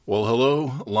Well,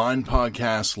 hello, Line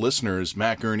Podcast listeners.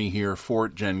 Matt Gurney here for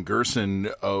Jen Gerson.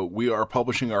 We are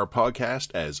publishing our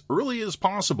podcast as early as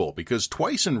possible because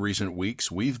twice in recent weeks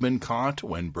we've been caught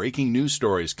when breaking news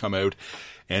stories come out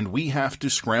and we have to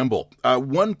scramble.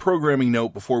 One programming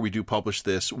note before we do publish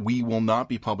this, we will not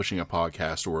be publishing a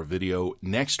podcast or a video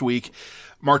next week.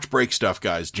 March break stuff,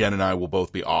 guys. Jen and I will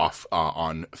both be off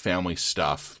on family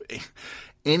stuff.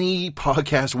 Any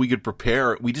podcast we could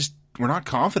prepare, we're not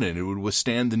confident it would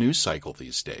withstand the news cycle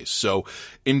these days. So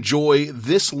enjoy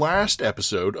this last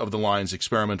episode of the Lions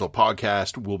Experimental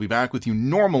Podcast. We'll be back with you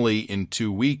normally in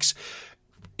 2 weeks.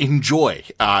 Enjoy.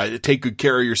 Take good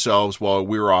care of yourselves while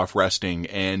we're off resting,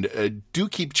 and do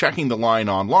keep checking the Line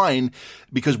online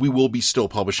because we will be still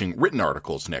publishing written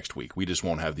articles next week. We just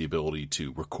won't have the ability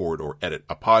to record or edit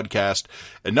a podcast.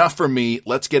 Enough from me.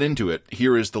 Let's get into it.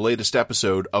 Here is the latest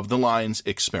episode of the Lions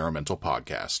Experimental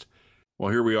Podcast.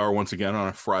 Well, here we are once again on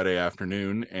a Friday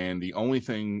afternoon, and the only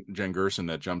thing, Jen Gerson,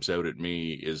 that jumps out at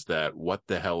me is that what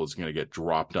the hell is going to get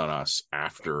dropped on us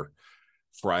after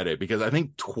Friday? Because I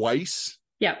think twice,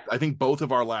 I think both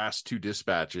of our last two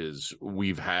dispatches,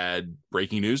 we've had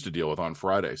breaking news to deal with on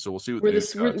Friday. So we'll see what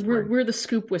we're the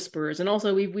scoop whisperers, and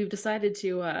also we've decided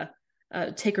to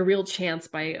take a real chance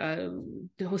by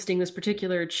hosting this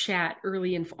particular chat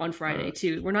early on Friday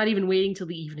too. We're not even waiting till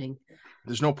the evening.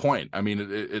 There's no point. I mean,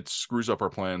 it screws up our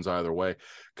plans either way.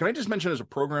 Can I just mention as a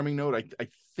programming note, I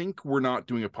think we're not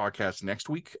doing a podcast next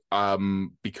week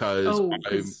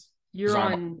because you're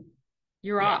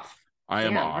off. I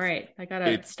am off. All right. I got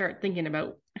to start thinking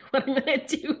about what I'm going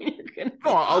to do.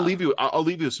 No, I'll leave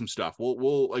you some stuff.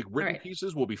 We'll like written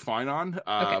pieces we'll be fine on.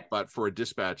 But for a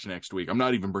dispatch next week, I'm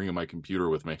not even bringing my computer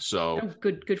with me. So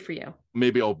good for you.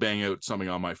 Maybe I'll bang out something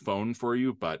on my phone for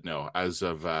you. But no, as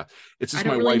of it's just I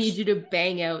don't really need you to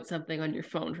bang out something on your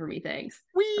phone for me. Thanks.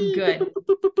 I'm good.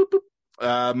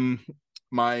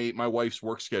 My wife's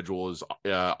work schedule is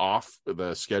off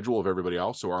the schedule of everybody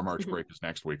else, so our March break is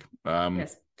next week.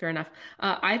 Yes, fair enough.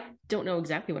 I don't know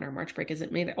exactly when our March break is.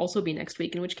 It may also be next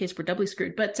week, in which case we're doubly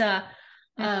screwed. But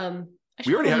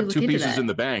we already have two pieces in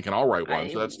the bank, and I'll write one,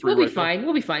 so that's three. We'll be fine.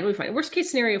 We'll be fine. Worst case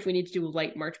scenario, if we need to do a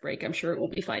light March break, I'm sure it will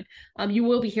be fine. You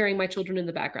will be hearing my children in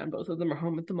the background. Both of them are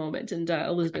home at the moment, and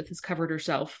Elizabeth has covered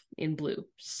herself in blue,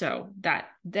 so that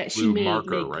she blue may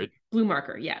marker, right? Blue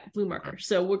marker, yeah, blue marker. Okay.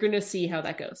 So we're going to see how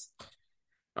that goes.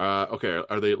 Okay,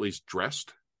 are they at least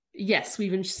dressed? Yes,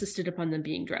 we've insisted upon them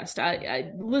being dressed.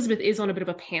 Elizabeth is on a bit of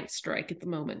a pants strike at the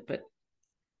moment, but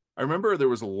I remember there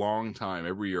was a long time,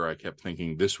 every year I kept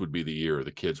thinking this would be the year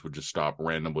the kids would just stop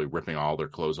randomly ripping all their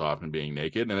clothes off and being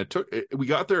naked. And we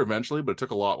got there eventually, but it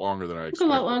took a lot longer than I expected. It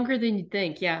took a lot longer than you'd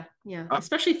think. Yeah.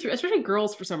 Especially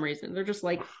girls for some reason. They're just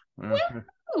like,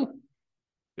 woo!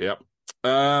 Yep.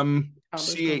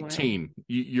 C18.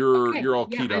 You're all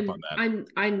keyed up on that.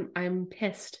 I'm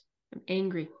pissed. I'm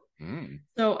angry.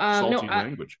 So salty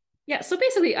language. Yeah, so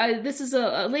basically, this is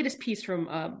a latest piece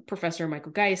from Professor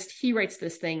Michael Geist. He writes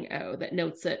this thing that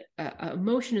notes that a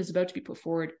motion is about to be put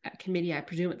forward at committee, I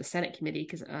presume at the Senate committee,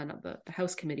 because not the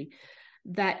House committee,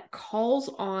 that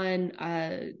calls on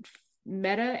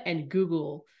Meta and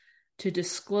Google to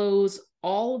disclose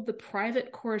all of the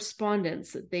private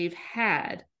correspondence that they've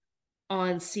had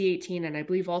on C18 and I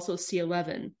believe also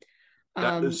C11. The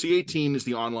C18 is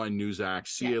the Online News Act.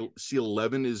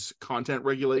 C11 is content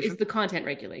regulation. It's the content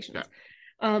regulations.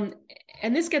 Yeah.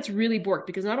 And this gets really borked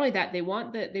because not only that, they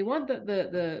want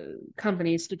the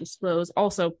companies to disclose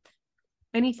also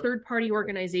any third-party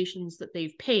organizations that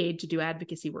they've paid to do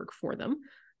advocacy work for them.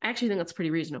 I actually think that's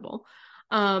pretty reasonable.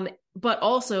 But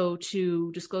also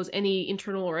to disclose any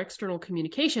internal or external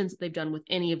communications that they've done with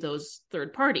any of those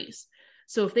third parties.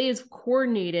 So if they have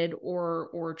coordinated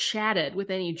or chatted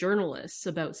with any journalists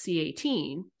about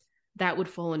C18, that would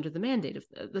fall under the mandate of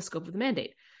the scope of the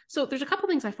mandate. So there's a couple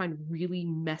things I find really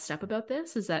messed up about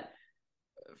this is that,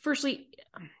 firstly,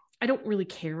 I don't really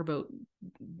care about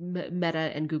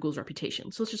Meta and Google's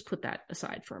reputation. So let's just put that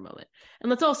aside for a moment. And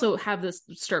let's also have this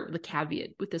start with a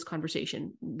caveat with this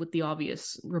conversation with the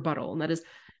obvious rebuttal. And that is,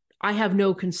 I have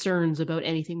no concerns about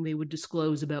anything they would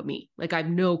disclose about me. Like, I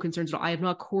have no concerns at all. I have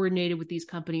not coordinated with these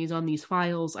companies on these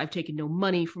files. I've taken no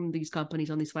money from these companies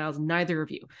on these files, neither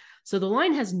of you. So the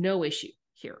line has no issue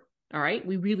here. All right.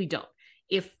 We really don't.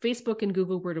 If Facebook and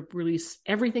Google were to release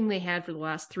everything they had for the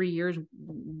last 3 years,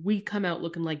 we come out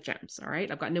looking like gems. All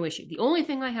right. I've got no issue. The only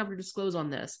thing I have to disclose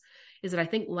on this is that I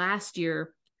think last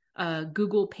year,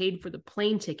 Google paid for the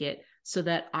plane ticket so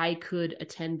that I could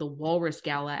attend the Walrus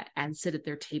Gala and sit at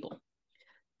their table.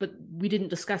 But we didn't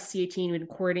discuss C18, we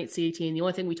didn't coordinate C18. The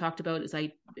only thing we talked about is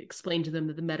I explained to them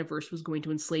that the metaverse was going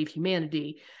to enslave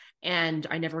humanity. and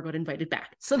I never got invited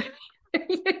back. So there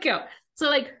you go. So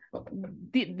like,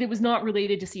 it was not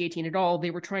related to C18 at all.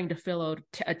 They were trying to fill out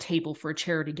a table for a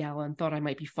charity gala and thought I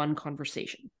might be fun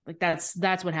conversation. Like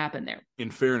that's what happened there.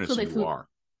 In fairness, so you are.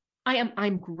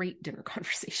 I'm great dinner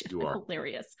conversation. You are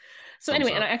hilarious. So Thumbs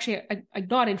anyway, up. and I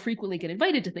not infrequently get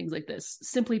invited to things like this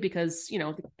simply because,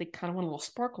 they kind of want a little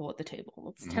sparkle at the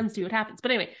table. It tends to be what happens.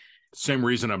 But anyway. Same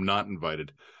reason I'm not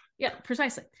invited. Yeah,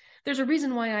 precisely. There's a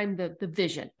reason why I'm the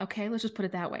vision. Okay, let's just put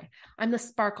it that way. I'm the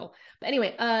sparkle. But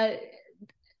anyway,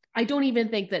 I don't even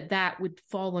think that would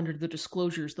fall under the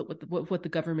disclosures that what the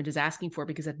government is asking for,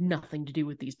 because it had nothing to do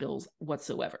with these bills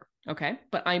whatsoever. Okay,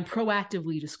 but I'm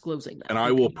proactively disclosing that. And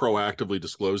I will proactively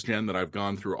disclose, Jen, that I've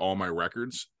gone through all my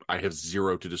records. I have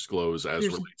zero to disclose as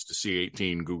relates to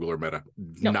C18, Google, or Meta.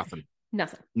 Nothing.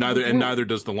 Neither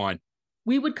does the line.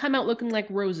 We would come out looking like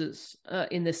roses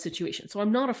in this situation. So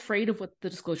I'm not afraid of what the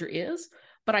disclosure is,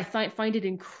 but I find it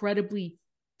incredibly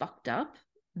fucked up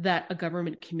that a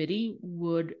government committee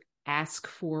would ask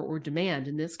for or demand,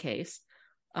 in this case,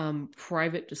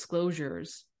 private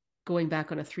disclosures going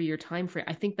back on a 3-year time frame.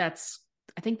 I think that's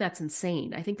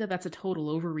insane. I think that's a total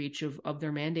overreach of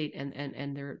their mandate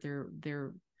and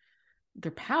their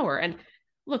power. And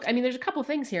look, I mean, there's a couple of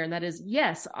things here, and that is,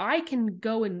 yes, I can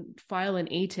go and file an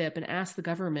ATIP and ask the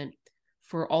government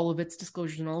for all of its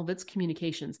disclosures and all of its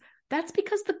communications. That's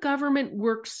because the government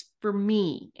works for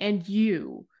me and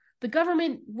you. The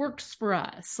government works for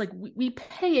us. Like we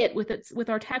pay it with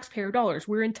our taxpayer dollars.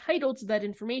 We're entitled to that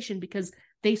information because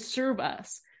they serve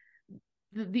us.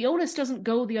 The onus doesn't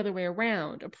go the other way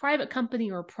around. A private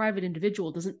company or a private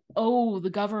individual doesn't owe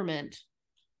the government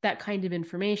that kind of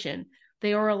information.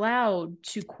 They are allowed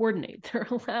to coordinate. They're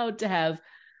allowed to have,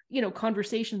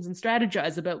 conversations and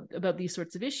strategize about these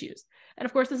sorts of issues. And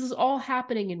of course, this is all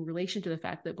happening in relation to the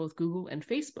fact that both Google and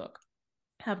Facebook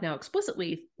have now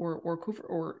explicitly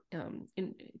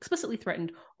explicitly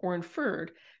threatened or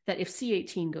inferred that if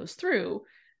C18 goes through,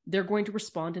 they're going to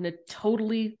respond in a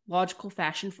totally logical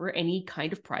fashion for any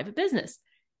kind of private business.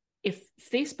 If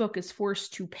Facebook is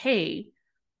forced to pay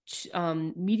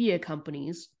media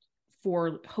companies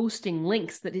for hosting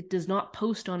links that it does not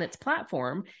post on its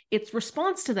platform, its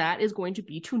response to that is going to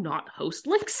be to not host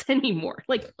links anymore.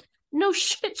 Like, no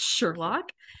shit,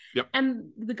 Sherlock. Yep.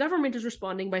 And the government is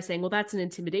responding by saying, well, that's an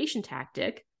intimidation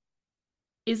tactic.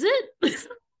 Is it?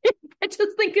 I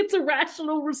just think it's a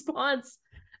rational response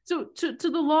to the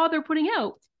law they're putting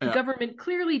out. Yeah. The government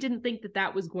clearly didn't think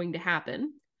that was going to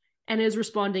happen, and is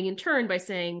responding in turn by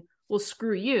saying, well,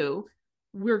 screw you.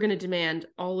 We're going to demand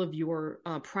all of your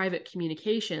private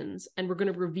communications, and we're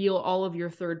going to reveal all of your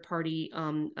third-party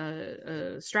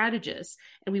strategists,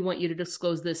 and we want you to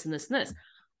disclose this and this and this.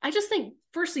 I just think,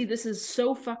 firstly, this is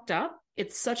so fucked up.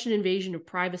 It's such an invasion of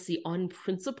privacy on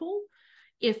principle.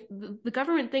 If the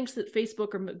government thinks that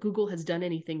Facebook or Google has done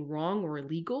anything wrong or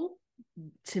illegal,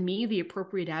 to me, the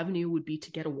appropriate avenue would be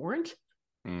to get a warrant.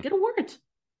 Get a warrant.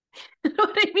 You know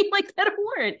what I mean? Like, get a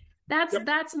warrant.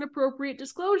 That's an appropriate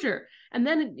disclosure, and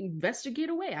then investigate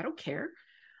away. I don't care.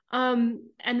 And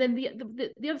then the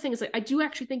other thing is, like, I do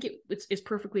actually think it's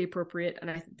perfectly appropriate, and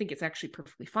I think it's actually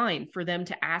perfectly fine for them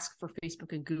to ask for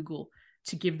Facebook and Google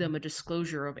to give them a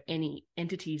disclosure of any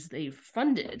entities they've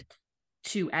funded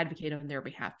to advocate on their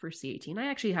behalf for C18. I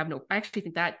actually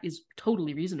think that is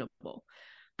totally reasonable.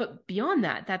 But beyond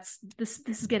that, this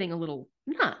is getting a little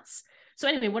nuts. So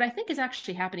anyway, what I think is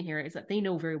actually happening here is that they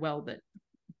know very well that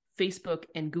Facebook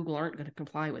and Google aren't going to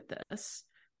comply with this,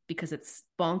 because it's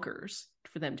bonkers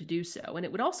for them to do so. And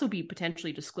it would also be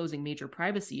potentially disclosing major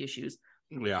privacy issues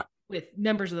with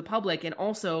members of the public, and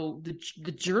also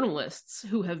the journalists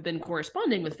who have been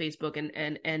corresponding with Facebook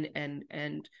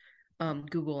and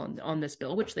Google on this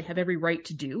bill, which they have every right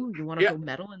to do. You want to go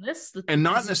meddle in this? And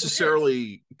not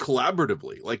necessarily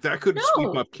collaboratively. Like, that could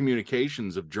sweep up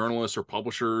communications of journalists or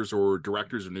publishers or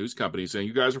directors of news companies saying,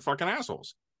 you guys are fucking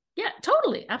assholes. Yeah,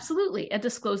 totally. Absolutely. And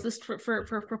disclose this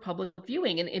for public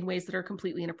viewing in ways that are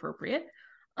completely inappropriate.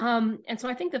 And so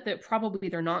I think that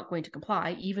they're not going to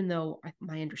comply, even though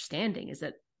my understanding is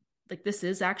that, like, this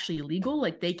is actually illegal.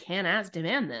 Like, they can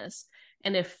demand this.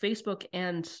 And if Facebook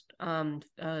and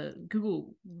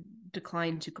Google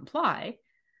decline to comply,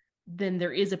 then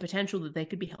there is a potential that they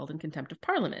could be held in contempt of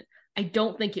Parliament. I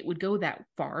don't think it would go that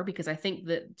far, because I think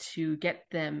that to get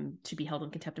them to be held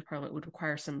in contempt of Parliament would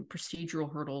require some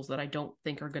procedural hurdles that I don't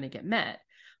think are going to get met.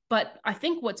 But I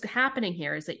think what's happening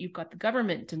here is that you've got the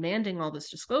government demanding all this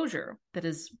disclosure that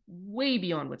is way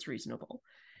beyond what's reasonable,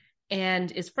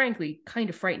 and is frankly kind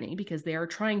of frightening, because they are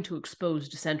trying to expose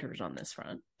dissenters on this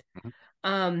front.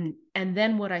 And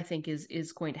then what I think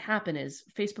is going to happen is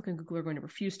Facebook and Google are going to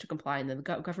refuse to comply, and then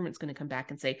the government's going to come back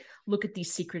and say, look at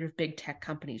these secretive big tech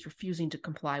companies refusing to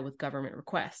comply with government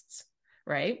requests,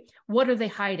 right? What are they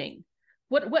hiding?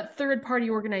 What third-party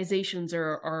organizations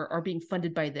are being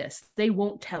funded by this? They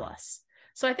won't tell us.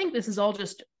 So I think this is all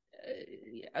just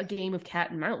a game of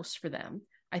cat and mouse for them.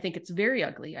 I think it's very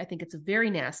ugly. I think it's a very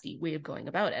nasty way of going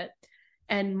about it.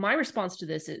 And my response to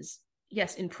this is,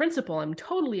 yes, in principle, I'm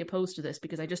totally opposed to this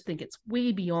because I just think it's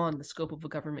way beyond the scope of a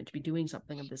government to be doing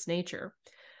something of this nature.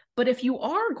 But if you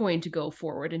are going to go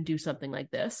forward and do something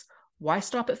like this, why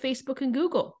stop at Facebook and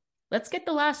Google? Let's get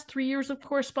the last 3 years of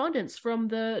correspondence from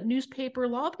the newspaper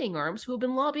lobbying arms who have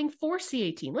been lobbying for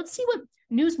C18. Let's see what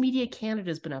News Media Canada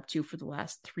has been up to for the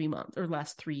last 3 months or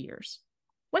last 3 years.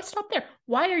 Why stop there?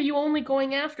 Why are you only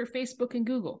going after Facebook and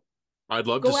Google? I'd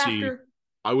love to see...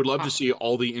 I would love to see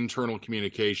all the internal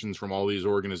communications from all these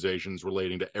organizations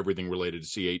relating to everything related to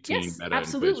C18. Yes, Meta,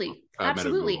 absolutely. And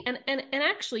absolutely. And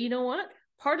actually, you know what?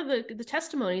 Part of the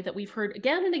testimony that we've heard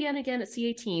again and again and again at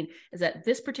C18 is that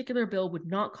this particular bill would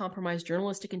not compromise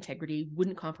journalistic integrity,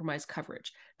 wouldn't compromise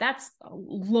coverage. That's a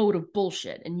load of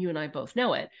bullshit, and you and I both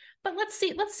know it. But let's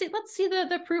see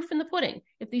the proof in the pudding.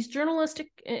 If these journalistic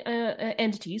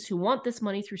entities who want this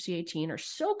money through C18 are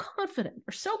so confident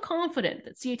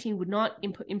that C18 would not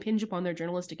impinge upon their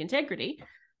journalistic integrity,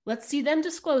 let's see them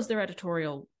disclose their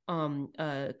editorial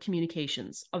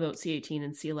communications about C18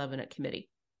 and C11 at committee.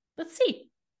 Let's see.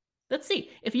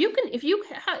 If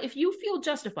you feel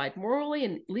justified, morally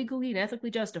and legally and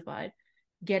ethically justified,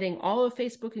 getting all of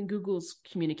Facebook and Google's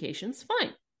communications,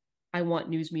 fine. I want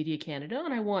News Media Canada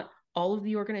and I want all of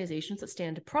the organizations that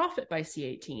stand to profit by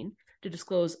C18 to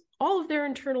disclose all of their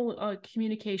internal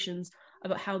communications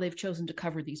about how they've chosen to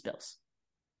cover these bills.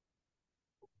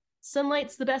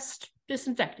 Sunlight's the best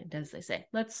disinfectant, as they say.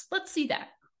 Let's see that.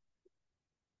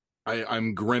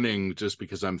 I'm grinning just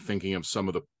because I'm thinking of some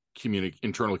of the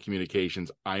internal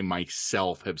communications I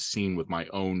myself have seen with my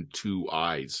own two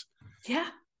eyes. Yeah.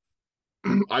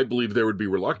 I believe there would be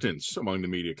reluctance among the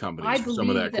media companies for some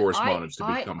of that correspondence to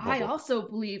become public. I also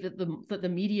believe that the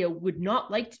media would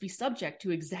not like to be subject to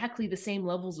exactly the same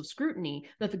levels of scrutiny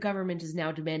that the government is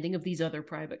now demanding of these other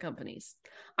private companies.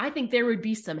 I think there would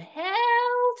be some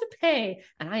hell to pay,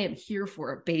 and I am here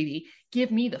for it, baby. Give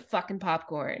me the fucking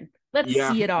popcorn. Let's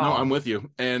see it all. No, I'm with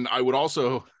you. And I would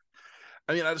also,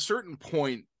 I mean, at a certain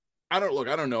point, I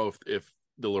don't know if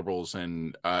the Liberals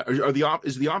and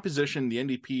is the opposition, the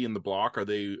NDP and the Bloc, are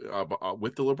they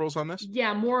with the Liberals on this?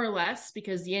 Yeah, more or less,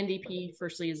 because the NDP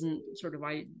firstly isn't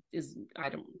I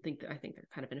think they're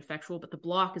kind of ineffectual, but the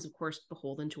Bloc is of course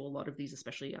beholden to a lot of these,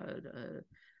 especially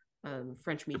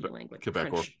French media language.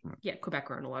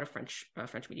 Quebecor and a lot of French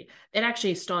media. It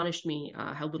actually astonished me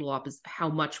how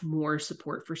much more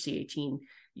support for C18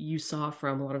 you saw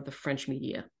from a lot of the French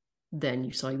media than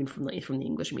you saw even from the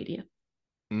English media.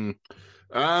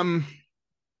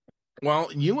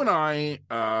 Well, you and I,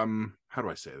 how do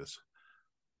I say this?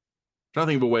 I'm trying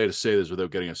to think of a way to say this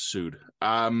without getting us sued.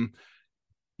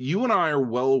 You and I are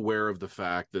well aware of the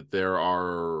fact that there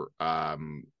are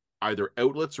either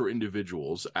outlets or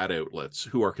individuals at outlets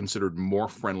who are considered more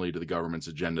friendly to the government's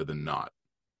agenda than not.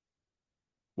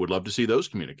 Would love to see those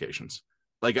communications.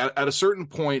 Like at a certain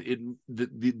point,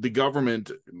 the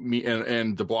government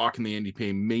and the Bloc and the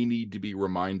NDP may need to be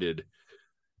reminded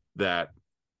that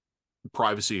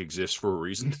privacy exists for a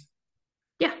reason.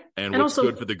 Yeah. And what's also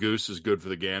good for the goose is good for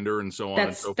the gander, and so on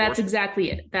and so forth. That's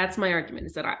exactly it. That's my argument,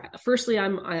 is that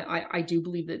I do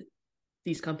believe that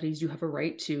these companies do have a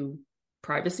right to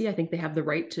privacy. I think they have the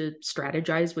right to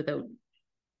strategize without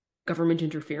government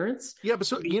interference. Yeah, but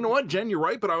so, you know what, Jen, you're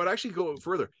right, but I would actually go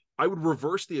further. I would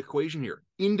reverse the equation here.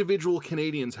 Individual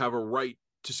Canadians have a right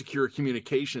to secure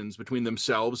communications between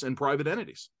themselves and private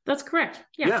entities. That's correct.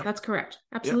 Yeah. That's correct.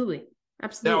 Absolutely. Yeah.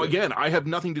 Absolutely. Now, again, I have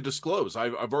nothing to disclose.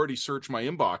 I've already searched my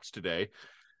inbox today.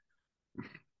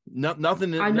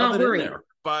 Nothing I'm not worried. In there,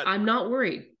 but I'm not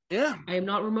worried. Yeah. I am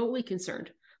not remotely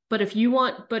concerned. But if you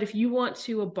want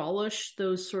to abolish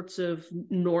those sorts of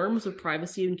norms of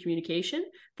privacy and communication,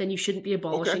 then you shouldn't be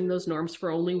abolishing those norms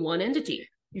for only one entity.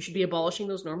 You should be abolishing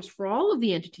those norms for all of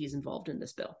the entities involved in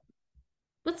this bill.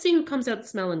 Let's see who comes out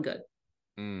smelling good.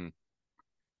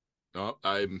 No,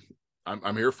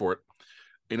 I'm here for it.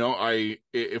 You know,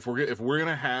 if we're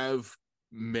gonna have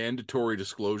mandatory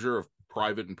disclosure of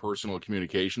private and personal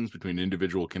communications between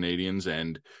individual Canadians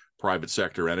and private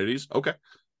sector entities, okay.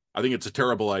 I think it's a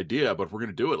terrible idea, but if we're going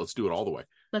to do it, let's do it all the way.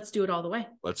 Let's do it all the way.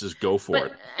 Let's just go for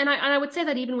it. And I would say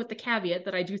that even with the caveat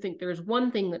that I do think there's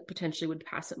one thing that potentially would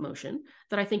pass at motion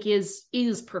that I think is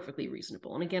perfectly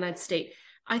reasonable. And again, I'd state,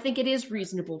 I think it is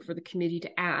reasonable for the committee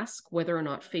to ask whether or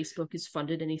not Facebook has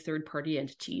funded any third-party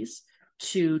entities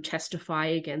to testify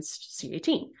against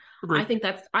C-18. Agreed.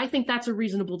 I think that's a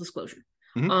reasonable disclosure.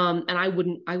 Mm-hmm. And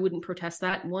I wouldn't protest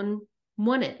that one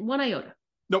iota.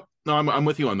 Nope. No, I'm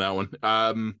with you on that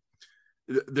one.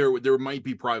 There might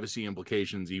be privacy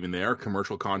implications even there,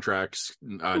 commercial contracts,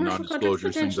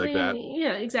 non-disclosures, things like that.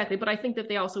 Yeah, exactly. But I think that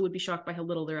they also would be shocked by how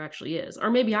little there actually is. Or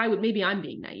maybe I'm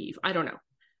being naive. I don't know.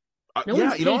 No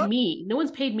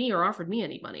one's paid me or offered me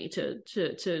any money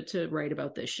to write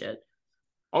about this shit.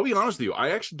 I'll be honest with you. I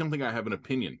actually don't think I have an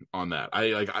opinion on that.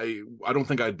 I don't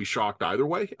think I'd be shocked either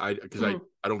way. I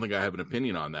don't think I have an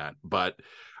opinion on that. But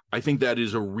I think that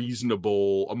is a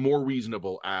more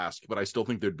reasonable ask. But I still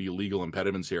think there'd be legal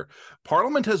impediments here.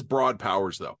 Parliament has broad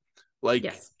powers, though.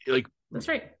 Yes, that's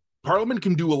right. Parliament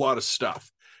can do a lot of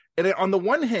stuff. And on the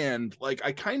one hand,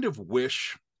 I kind of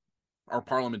wish our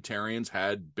parliamentarians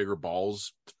had bigger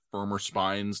balls, firmer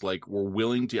spines, were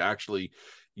willing to actually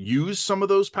use some of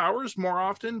those powers more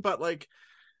often. But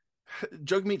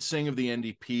Jagmeet Singh of the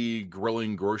NDP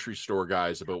grilling grocery store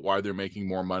guys about why they're making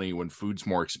more money when food's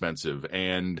more expensive,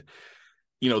 and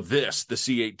the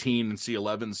C-18 and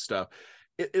C-11 stuff,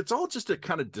 it's all just a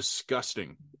kind of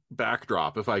disgusting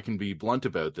backdrop, if I can be blunt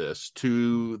about this,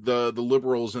 to the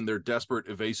Liberals and their desperate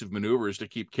evasive maneuvers to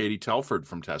keep Katie Telford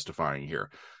from testifying here.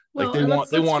 Well,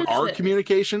 they want our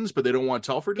communications, but they don't want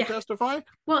Telford to testify.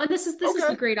 Well, and this is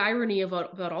the great irony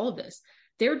about all of this.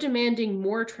 They're demanding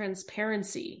more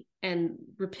transparency and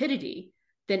rapidity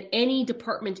than any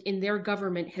department in their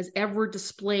government has ever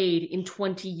displayed in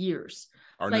 20 years.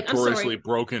 Our notoriously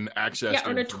broken access to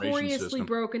information system. Notoriously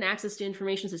broken access to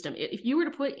information system. If you were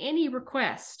to put any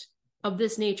request of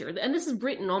this nature, and this is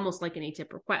written almost like an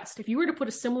ATIP request, if you were to put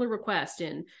a similar request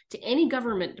in to any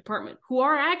government department who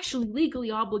are actually legally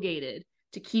obligated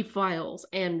to keep files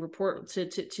and report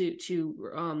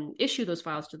to issue those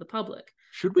files to the public,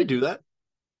 should we do that?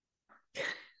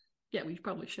 Yeah, we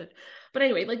probably should. But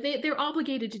anyway, they're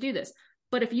obligated to do this.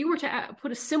 But if you were to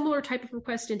put a similar type of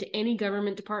request into any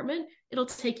government department, it'll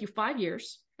take you 5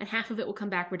 years, and half of it will come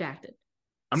back redacted.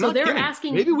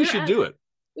 Asking. Maybe we should do it.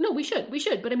 No, we should.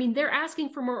 But I mean, they're asking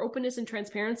for more openness and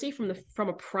transparency from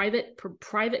a private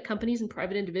companies and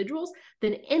private individuals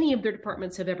than any of their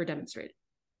departments have ever demonstrated,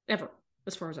 ever,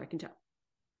 as far as I can tell.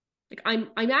 I'm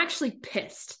actually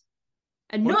pissed,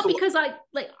 and not because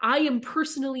I am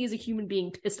personally as a human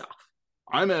being pissed off.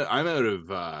 I'm out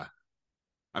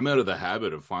of the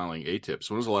habit of filing ATIPs.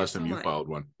 When was the last time you filed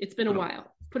one? It's been a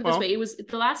while. Put it this way: it was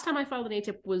the last time I filed an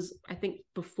ATIP was, I think,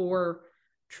 before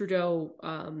Trudeau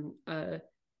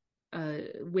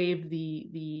waived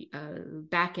the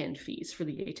back end fees for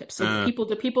the ATIP. So people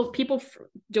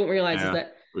don't realize is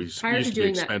that prior to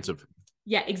doing that, expensive.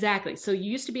 Yeah, exactly. So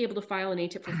you used to be able to file an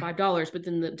ATIP for $5, but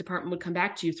then the department would come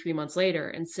back to you 3 months later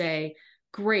and say,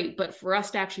 "Great, but for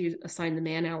us to actually assign the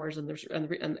man hours and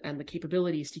the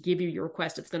capabilities to give you your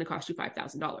request, it's going to cost you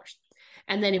 $5,000."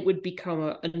 And then it would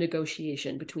become a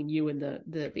negotiation between you and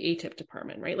the ATIP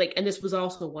department, right? And this was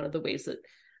also one of the ways that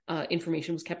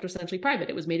information was kept essentially private.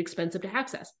 It was made expensive to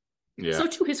access. Yeah. So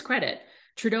to his credit,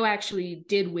 Trudeau actually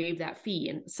did waive that fee.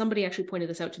 And somebody actually pointed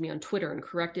this out to me on Twitter and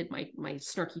corrected my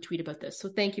snarky tweet about this. So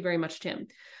thank you very much, Tim.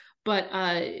 But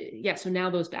so now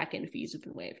those back end fees have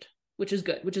been waived, which is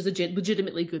good, which is a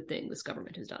legitimately good thing this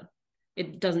government has done.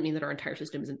 It doesn't mean that our entire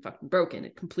system isn't fucking broken.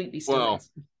 It completely still is.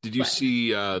 Did you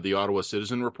see the Ottawa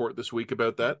Citizen report this week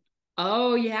about that?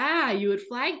 Oh, yeah. You would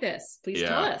flag this. Please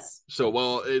tell us.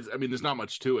 So, there's not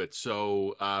much to it.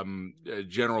 So,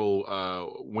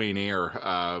 General Wayne Eyre,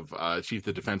 Chief of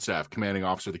the Defense Staff, Commanding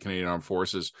Officer of the Canadian Armed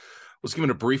Forces, was given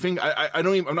a briefing. I'm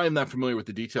not even that familiar with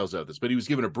the details of this, but he was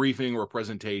given a briefing or a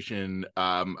presentation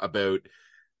about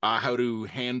how to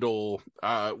handle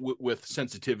with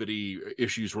sensitivity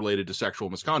issues related to sexual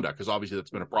misconduct, because obviously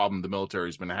that's been a problem the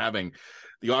military's been having.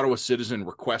 The Ottawa Citizen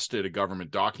requested a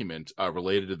government document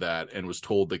related to that and was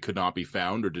told they could not be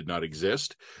found or did not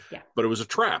exist. Yeah. But it was a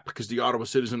trap because the Ottawa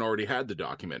Citizen already had the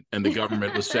document, and the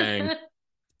government was saying,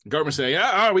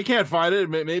 we can't find it.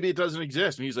 Maybe it doesn't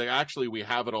exist. And he's like, actually, we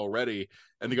have it already.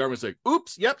 And the government's like,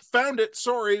 oops, yep, found it.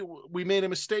 Sorry, we made a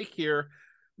mistake here.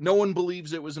 No one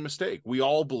believes it was a mistake. We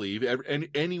all believe, and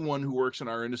anyone who works in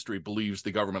our industry believes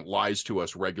the government lies to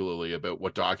us regularly about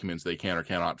what documents they can or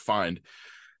cannot find.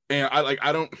 And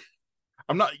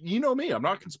I'm not, you know me, I'm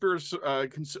not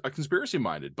conspiracy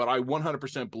minded, but I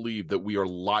 100% believe that we are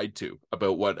lied to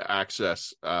about what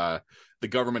access the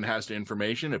government has to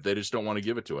information if they just don't want to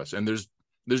give it to us. And there's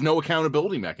no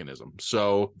accountability mechanism.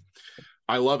 So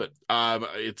I love it.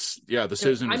 The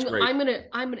Citizen is great. I'm gonna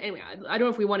anyway. I don't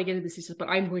know if we want to get into this, but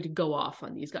I'm going to go off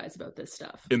on these guys about this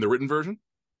stuff. In the written version?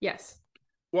 Yes.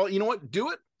 Well, you know what?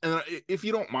 Do it. And if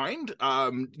you don't mind,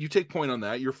 you take point on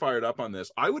that. You're fired up on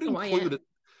this. I would include it.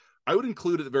 I would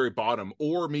include at the very bottom,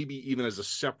 or maybe even as a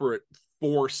separate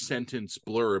 4-sentence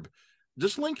blurb,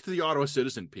 just link to the Ottawa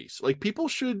Citizen piece. Like people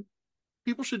should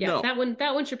know.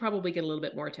 That one should probably get a little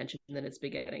bit more attention than it's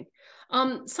been getting.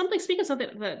 Speaking of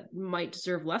something that might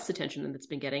deserve less attention than it's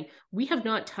been getting, we have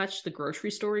not touched the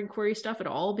grocery store inquiry stuff at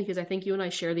all because I think you and I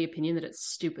share the opinion that it's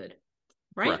stupid.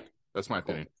 Right? Correct. That's my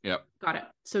opinion. Yep. Got it.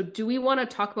 So do we want to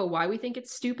talk about why we think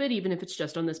it's stupid, even if it's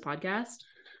just on this podcast?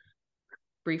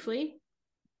 Briefly?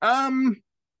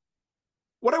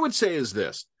 What I would say is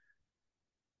this.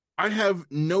 I have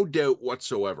no doubt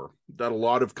whatsoever that a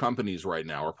lot of companies right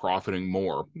now are profiting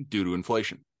more due to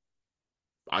inflation.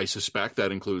 I suspect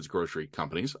that includes grocery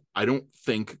companies. I don't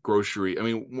think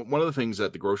one of the things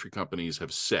that the grocery companies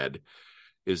have said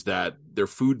is that their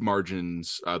food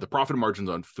margins, the profit margins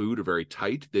on food are very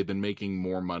tight. They've been making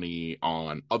more money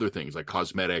on other things like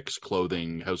cosmetics,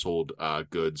 clothing, household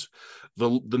goods.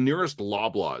 The nearest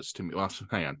Loblaws to me, well,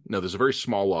 hang on. No, there's a very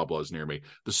small Loblaws near me.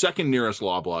 The second nearest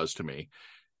Loblaws to me,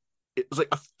 it was like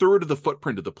a third of the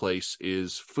footprint of the place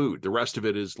is food. The rest of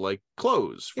it is like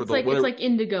clothes. It's like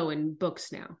Indigo and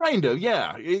books now. Kind of,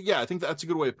 yeah. I think that's a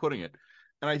good way of putting it.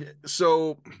 It's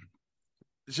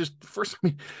just first.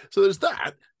 So there's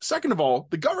that. Second of all,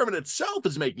 the government itself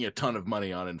is making a ton of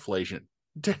money on inflation.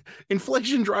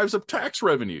 Inflation drives up tax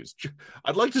revenues.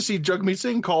 I'd like to see Jagmeet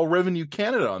Singh call Revenue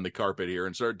Canada on the carpet here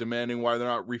and start demanding why they're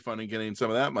not refunding getting some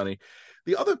of that money.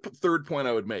 The other third point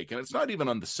I would make, and it's not even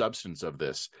on the substance of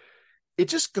this, it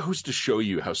just goes to show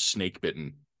you how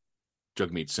snake-bitten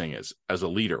Jagmeet Singh is as a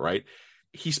leader, right?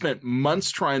 He spent months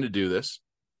trying to do this,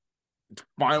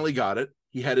 finally got it.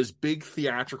 He had his big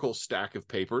theatrical stack of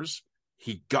papers.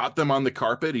 He got them on the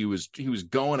carpet. He was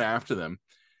going after them.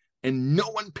 And no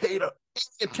one paid any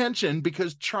attention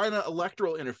because China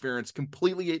electoral interference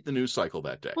completely ate the news cycle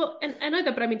that day. Well, and I know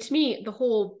that, but I mean, to me, the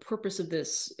whole purpose of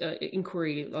this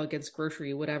inquiry against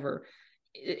grocery, whatever,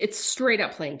 it's straight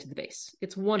up playing to the base.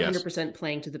 It's 100%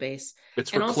 playing to the base. It's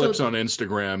for clips on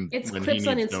Instagram. It's clips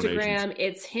on Instagram.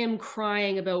 It's him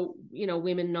crying about,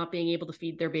 women not being able to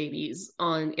feed their babies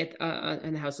in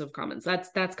the House of Commons.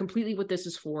 That's completely what this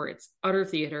is for. It's utter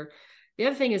theater. The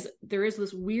other thing is there is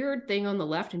this weird thing on the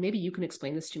left, and maybe you can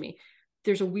explain this to me.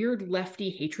 There's a weird lefty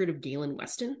hatred of Galen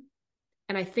Weston.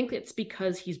 And I think it's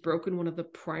because he's broken one of the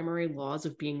primary laws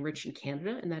of being rich in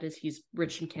Canada, and that is he's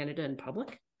rich in Canada in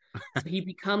public. So he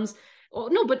becomes,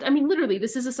 no, but I mean, literally,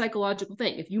 this is a psychological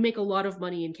thing. If you make a lot of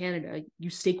money in Canada, you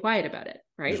stay quiet about it,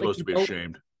 right? You're supposed to be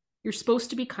ashamed. You're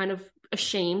supposed to be kind of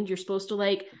ashamed. You're supposed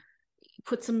to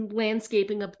put some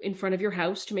landscaping up in front of your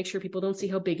house to make sure people don't see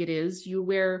how big it is. You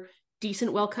wear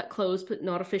decent, well-cut clothes, but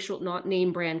not official, not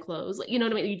name brand clothes. You know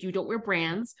what I mean? You don't wear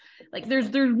brands.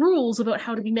 There's rules about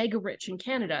how to be mega rich in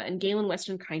Canada, and Galen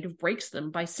Weston kind of breaks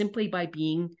them by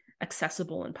being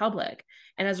accessible in public.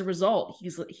 And as a result,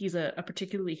 he's a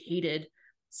particularly hated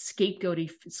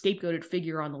scapegoated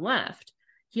figure on the left.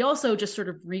 He also just sort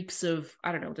of reeks of,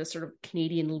 I don't know, this sort of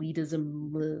Canadian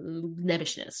elitism,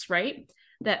 nebbishness, right?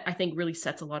 That I think really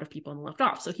sets a lot of people on the left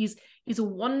off. So he's a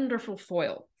wonderful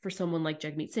foil for someone like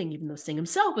Jagmeet Singh, even though Singh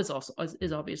himself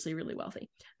is obviously really wealthy.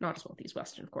 Not as wealthy as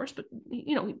Weston, of course, but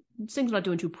Singh's not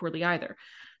doing too poorly either.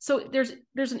 So there's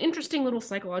an interesting little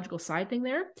psychological side thing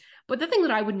there. But the thing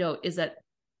that I would note is that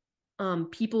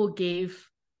people gave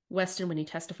Weston, when he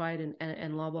testified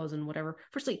and Loblaws and whatever.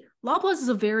 Firstly, Loblaws is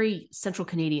a very central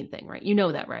Canadian thing, right? You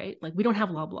know that, right? We don't have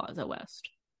Loblaws out west.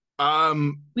 We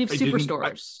have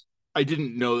superstores. I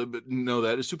didn't know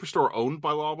that. Is Superstore owned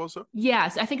by Loblaws?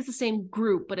 Yes, I think it's the same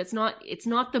group, but it's not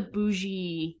the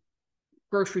bougie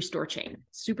grocery store chain.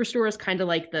 Superstore is kind of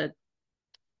like the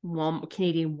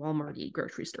Canadian Walmart-y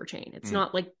grocery store chain. It's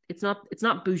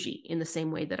not bougie in the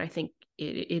same way that I think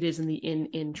it is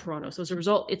in Toronto. So as a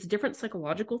result, it's a different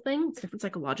psychological thing. It's a different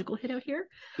psychological hit out here.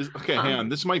 Hang on.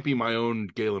 This might be my own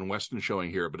Galen Weston showing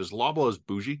here, but is Loblaws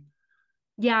bougie?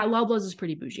 Yeah, Loblaws is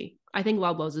pretty bougie. I think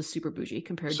Loblaws is super bougie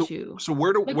compared to. So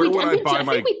where would I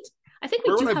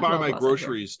buy my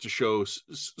groceries to show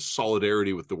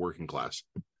solidarity with the working class?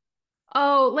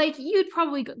 Oh, you'd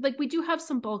probably we do have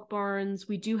some bulk barns.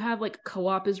 We do have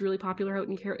Co-op is really popular out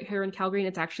here in Calgary, and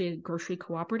it's actually a grocery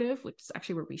cooperative, which is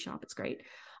actually where we shop. It's great.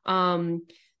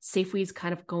 Safeway's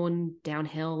kind of going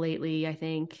downhill lately, I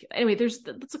think. Anyway,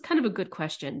 that's a kind of a good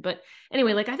question. But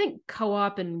anyway, I think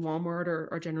Co-op and Walmart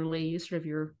are generally sort of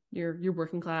your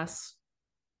working class.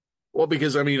 Well,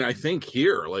 because I mean, I think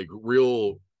here,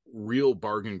 real real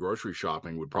bargain grocery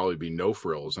shopping would probably be No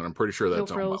Frills, and I'm pretty sure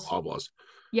that's owned by Loblaws.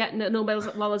 Yeah, no, by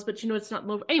Lawless, but it's not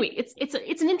low. Anyway, it's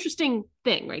an interesting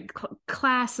thing, right?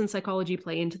 Class and psychology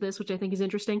play into this, which I think is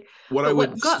interesting.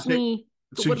 What got me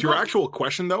to your actual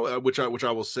question, though, which I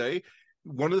will say,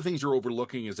 one of the things you're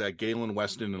overlooking is that Galen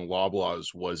Weston and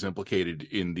Loblaws was implicated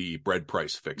in the bread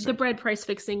price fixing. The bread price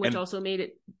fixing, which also made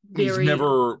it very...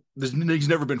 He's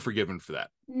never been forgiven for that.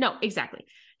 No, exactly.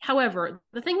 However,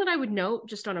 the thing that I would note,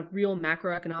 just on a real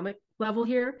macroeconomic level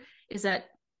here, is that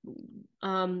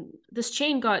this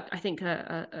chain got, I think,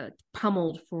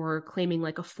 pummeled for claiming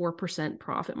like a 4%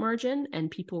 profit margin,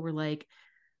 and people were like,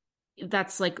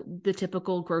 that's like the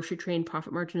typical grocery chain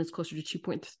profit margin is closer to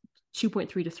 2.3 to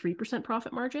 3%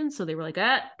 profit margin. So they were like,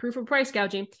 proof of price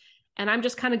gouging. And I'm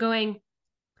just kind of going,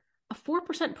 a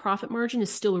 4% profit margin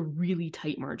is still a really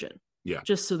tight margin. Yeah.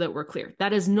 Just so that we're clear.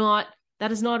 That is not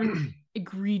an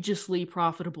egregiously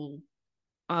profitable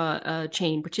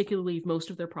chain, particularly if most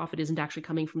of their profit isn't actually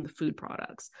coming from the food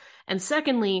products. And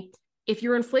secondly, if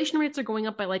your inflation rates are going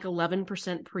up by like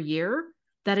 11% per year,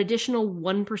 that additional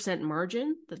 1%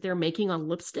 margin that they're making on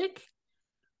lipstick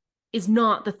is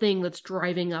not the thing that's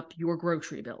driving up your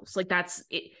grocery bills. Like that's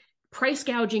it. Price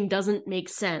gouging doesn't make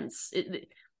sense.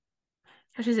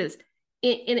 How should I say this?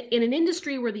 In an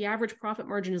industry where the average profit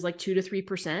margin is like 2 to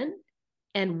 3%,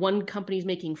 and one company's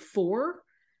making 4%,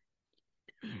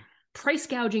 price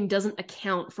gouging doesn't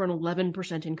account for an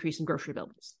 11% increase in grocery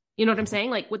bills. You know what I'm saying?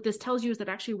 Like what this tells you is that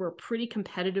actually we're a pretty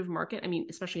competitive market. I mean,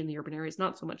 especially in the urban areas,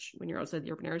 not so much when you're outside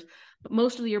the urban areas, but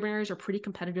most of the urban areas are pretty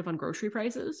competitive on grocery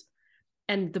prices.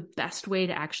 And the best way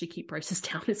to actually keep prices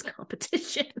down is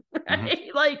competition, right?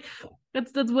 Mm-hmm. Like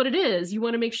that's what it is. You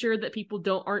want to make sure that people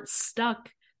aren't stuck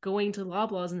going to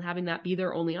Loblaws and having that be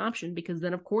their only option, because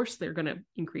then of course they're going to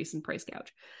increase in price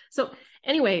gouge. So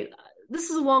anyway, this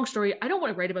is a long story. I don't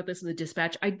want to write about this in the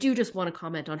Dispatch. I do just want to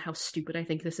comment on how stupid I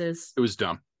think this is. It was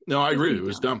dumb. No, I agree. It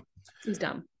was dumb. It was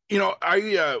dumb. You know,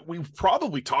 we've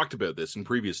probably talked about this in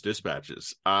previous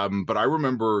dispatches, but I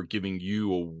remember giving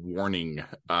you a warning,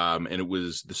 and it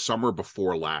was the summer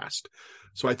before last.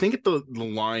 So I think at the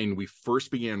line we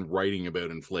first began writing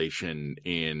about inflation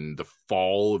in the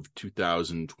fall of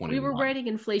 2021. We were writing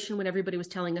inflation when everybody was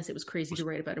telling us it was crazy to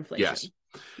write about inflation.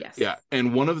 Yes. Yeah.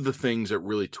 And one of the things that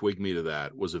really twigged me to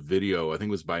that was a video, I think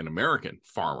it was by an American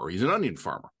farmer. He's an onion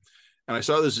farmer. And I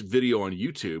saw this video on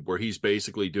YouTube where he's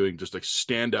basically doing just like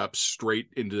stand up straight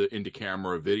into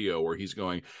camera video where he's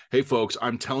going, hey, folks,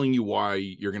 I'm telling you why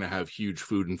you're going to have huge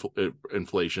food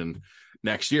inflation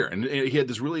next year. And he had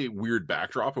this really weird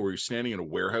backdrop where he's standing in a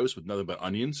warehouse with nothing but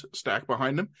onions stacked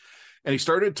behind him. And he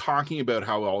started talking about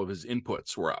how all of his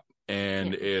inputs were up.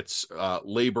 And it's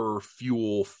labor,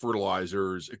 fuel,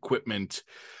 fertilizers, equipment.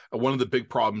 One of the big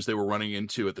problems they were running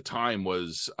into at the time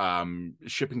was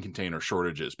shipping container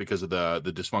shortages because of the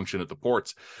dysfunction at the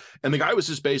ports. And the guy was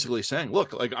just basically saying,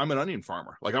 look, like I'm an onion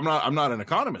farmer. Like I'm not an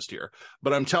economist here,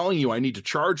 but I'm telling you, I need to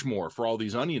charge more for all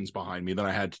these onions behind me than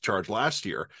I had to charge last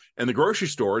year. And the grocery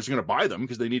store is going to buy them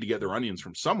because they need to get their onions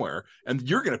from somewhere, and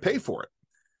you're going to pay for it.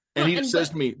 And he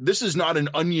says to me, this is not an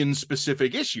onion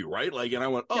specific issue, right? Like, and I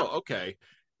went, oh, okay.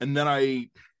 And then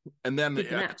at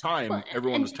the time,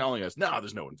 everyone was telling us, no,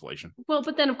 there's no inflation. Well,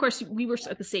 but then of course we were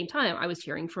at the same time, I was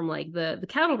hearing from like the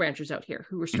cattle ranchers out here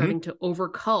who were starting to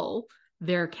overcull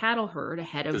their cattle herd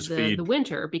ahead of the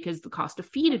winter because the cost of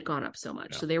feed had gone up so much.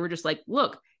 Yeah. So they were just like,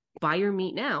 look, buy your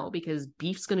meat now because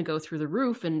beef's going to go through the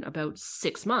roof in about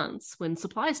 6 months when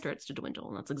supply starts to dwindle.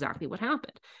 And that's exactly what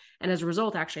happened. And as a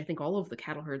result, actually, I think all of the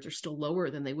cattle herds are still lower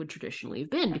than they would traditionally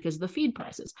have been because of the feed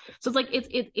prices. So it's like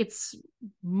it's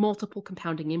multiple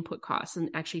compounding input costs. And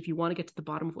actually, if you want to get to the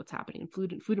bottom of what's happening in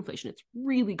food inflation, it's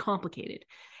really complicated.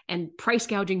 And price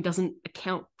gouging doesn't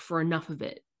account for enough of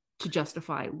it to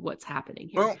justify what's happening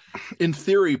here. Well, in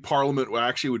theory, Parliament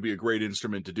actually would be a great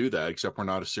instrument to do that, except we're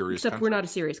not a serious country. We're not a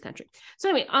serious country. So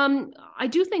anyway, I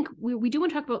do think we do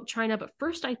want to talk about China, but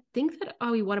first I think that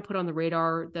we want to put on the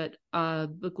radar that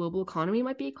the global economy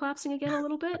might be collapsing again a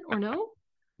little bit, or no?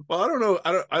 Well, I don't know.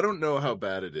 I don't know how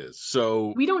bad it is.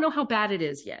 So we don't know how bad it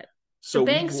is yet. So the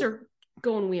banks are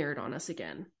going weird on us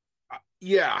again.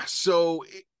 Yeah. So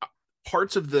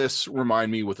parts of this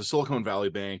remind me with the Silicon Valley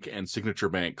Bank and Signature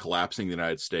Bank collapsing in the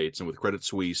United States, and with Credit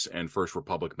Suisse and First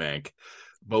Republic Bank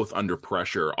both under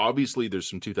pressure. Obviously, there's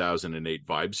some 2008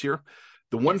 vibes here.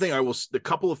 The one thing the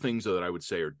couple of things that I would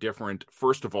say are different.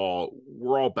 First of all,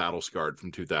 we're all battle scarred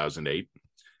from 2008.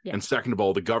 Yeah. And second of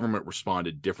all, the government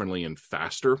responded differently and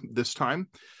faster this time.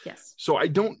 Yes. So I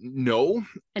don't know.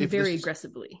 And very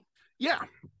aggressively. Yeah.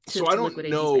 So I don't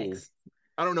know.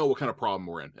 I don't know what kind of problem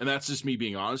we're in. And that's just me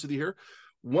being honest with you here.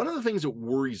 One of the things that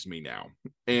worries me now,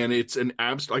 and it's an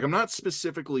abstract, like I'm not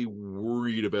specifically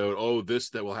worried about, oh,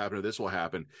 this that will happen or this will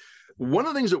happen. One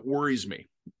of the things that worries me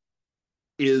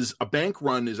is a bank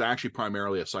run is actually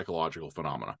primarily a psychological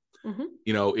phenomenon. Mm-hmm.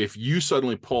 You know, if you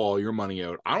suddenly pull all your money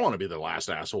out, I don't want to be the last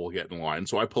asshole to get in line,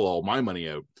 so I pull all my money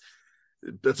out.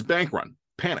 That's a bank run.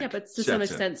 Panic. Yeah, but to some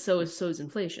extent, so is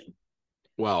inflation.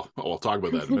 Well, I'll talk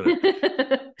about that in a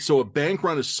minute. So a bank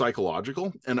run is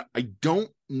psychological, and I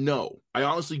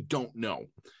honestly don't know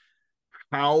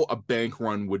how a bank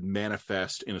run would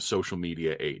manifest in a social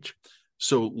media age.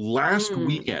 So last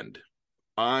weekend,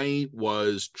 I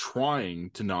was trying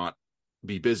to not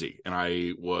be busy, and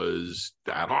I was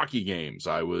at hockey games.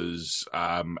 I was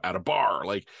at a bar,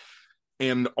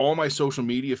 and all my social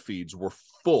media feeds were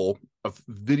full of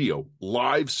video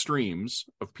live streams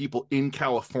of people in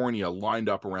California lined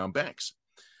up around banks,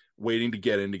 waiting to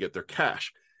get in to get their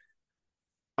cash.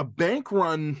 A bank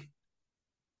run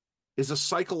is a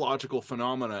psychological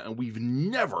phenomena, and we've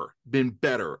never been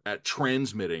better at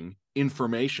transmitting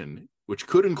information, which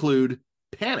could include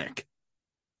panic,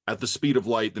 at the speed of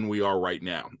light than we are right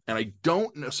now. And I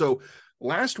don't know. So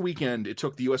last weekend, it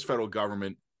took the U.S. federal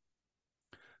government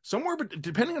somewhere,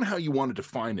 depending on how you want to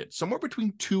define it, somewhere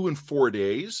between 2 and 4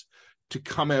 days to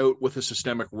come out with a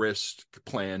systemic risk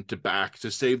plan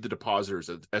to save the depositors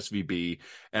at SVB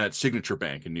and at Signature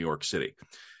Bank in New York City.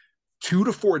 2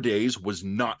 to 4 days was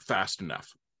not fast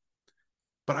enough.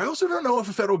 But I also don't know if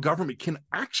a federal government can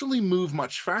actually move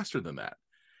much faster than that.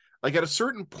 Like at a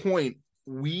certain point,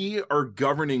 we are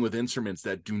governing with instruments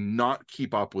that do not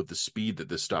keep up with the speed that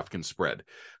this stuff can spread.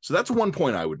 So that's one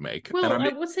point I would make. Well, I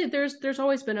would say there's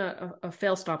always been a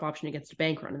fail-stop option against a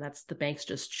bank run, and that's the banks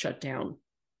just shut down.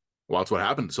 Well, that's what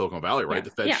happened in Silicon Valley, right? Yeah. The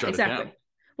Fed shut it down.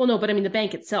 Well, no, but I mean, the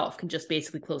bank itself can just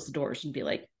basically close the doors and be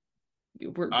like,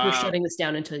 we're shutting this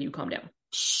down until you calm down.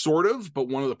 Sort of, but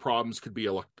one of the problems could be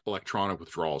electronic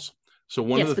withdrawals. So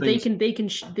one of the things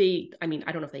I mean,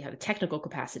 I don't know if they have a technical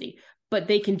capacity, but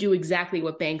they can do exactly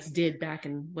what banks did back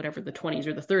in whatever the 20s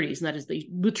or the 30s, and that is they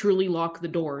literally lock the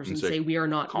doors and say we are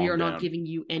not giving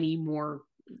you any more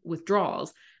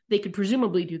withdrawals. They could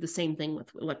presumably do the same thing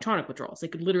with electronic withdrawals. They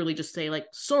could literally just say like,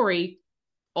 sorry,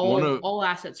 all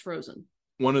assets frozen.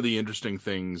 One of the interesting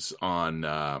things on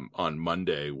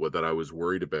Monday that I was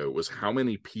worried about was how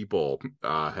many people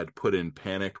had put in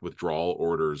panicked withdrawal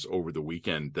orders over the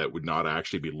weekend that would not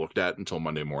actually be looked at until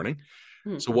Monday morning.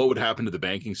 Mm-hmm. So what would happen to the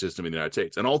banking system in the United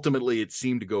States? And ultimately, it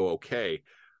seemed to go okay.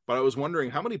 But I was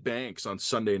wondering how many banks on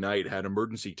Sunday night had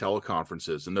emergency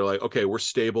teleconferences, and they're like, okay, we're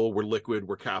stable, we're liquid,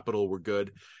 we're capital, we're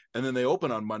good. And then they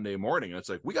open on Monday morning, and it's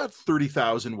like, we got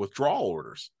 30,000 withdrawal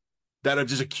orders that have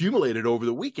just accumulated over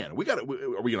the weekend. Are we going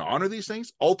to honor these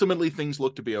things? Ultimately, things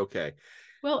look to be okay.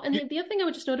 Well, and the other thing I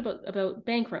would just note about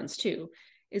bank runs too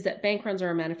is that bank runs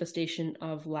are a manifestation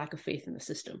of lack of faith in the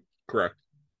system. Correct.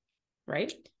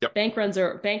 Right? Yep. Bank runs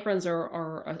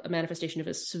are a manifestation of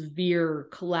a severe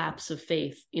collapse of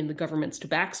faith in the governments to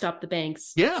backstop the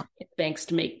banks. Yeah. Banks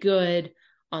to make good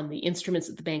on the instruments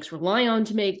that the banks rely on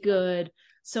to make good.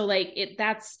 So like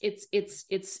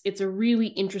it's a really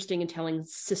interesting and telling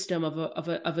system of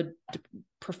a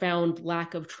profound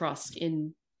lack of trust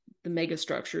in the mega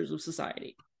structures of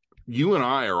society. You and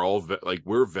I are all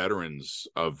we're veterans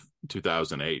of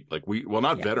 2008.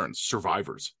 Veterans,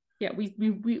 survivors. Yeah,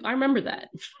 I remember that.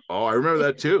 Oh, I remember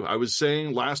that too. I was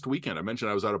saying last weekend, I mentioned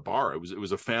I was at a bar. It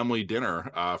was a family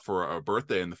dinner for a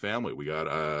birthday in the family. We got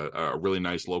a really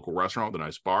nice local restaurant with a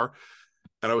nice bar.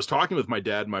 And I was talking with my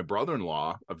dad and my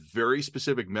brother-in-law, a very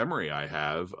specific memory I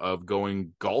have of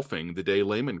going golfing the day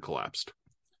Lehman collapsed.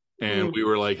 And we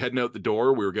were like heading out the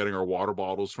door. We were getting our water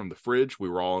bottles from the fridge. We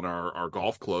were all in our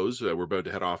golf clothes. We're about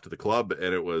to head off to the club.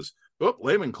 And it was,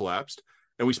 Lehman collapsed.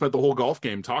 And we spent the whole golf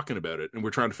game talking about it. And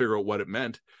we're trying to figure out what it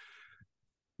meant.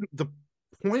 The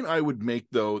point I would make,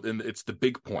 though, and it's the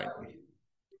big point,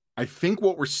 I think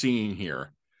what we're seeing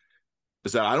here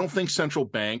is that I don't think central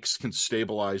banks can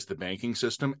stabilize the banking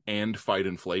system and fight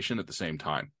inflation at the same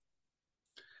time.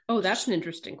 Oh, that's an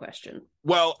interesting question.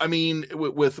 Well, I mean,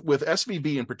 with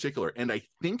SVB in particular, and I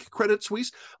think Credit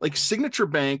Suisse, like Signature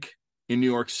Bank in New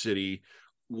York City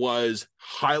was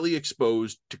highly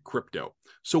exposed to crypto.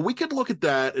 So we could look at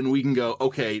that and we can go,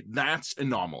 okay, that's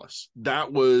anomalous. You're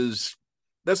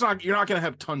not going to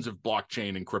have tons of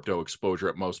blockchain and crypto exposure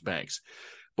at most banks.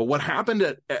 But what happened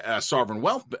at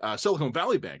Silicon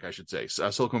Valley Bank, I should say,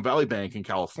 Silicon Valley Bank in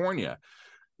California,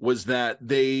 was that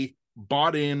they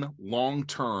bought in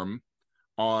long-term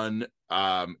on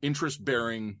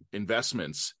interest-bearing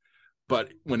investments.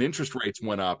 But when interest rates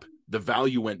went up, the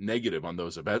value went negative on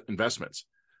those investments.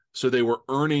 So they were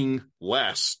earning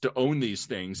less to own these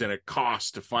things, and it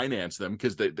cost to finance them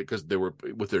because they were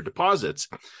with their deposits,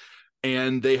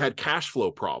 and they had cash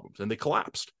flow problems, and they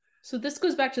collapsed. So this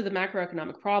goes back to the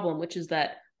macroeconomic problem, which is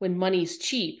that when money's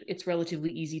cheap, it's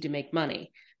relatively easy to make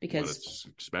money, because when it's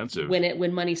expensive,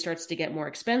 when money starts to get more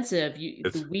expensive,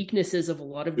 the weaknesses of a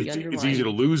lot of the underlying, it's easy to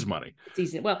lose money. It's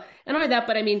easy. Well, and not only that,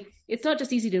 but I mean, it's not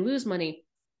just easy to lose money,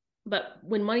 but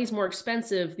when money's more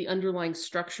expensive, the underlying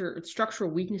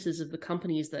structural weaknesses of the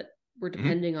companies that were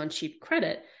depending on cheap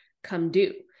credit come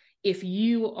due. If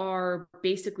you are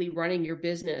basically running your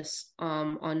business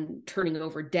on turning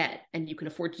over debt, and you can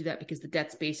afford to do that because the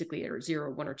debt's basically at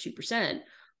 0, 1, or 2%,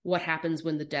 what happens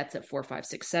when the debt's at 4, 5,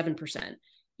 6, 7%?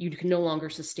 You can no longer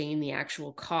sustain the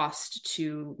actual cost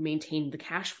to maintain the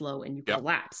cash flow, and you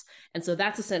collapse. And so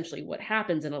that's essentially what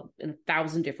happens in a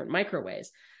thousand different micro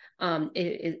ways.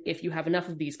 If you have enough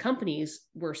of these companies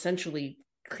were essentially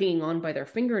clinging on by their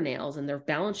fingernails, and their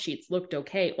balance sheets looked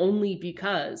okay only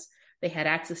because they had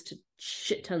access to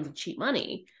shit tons of cheap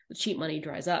money. The cheap money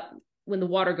dries up. When the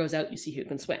water goes out, you see who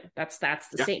can swim. That's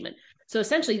the statement. So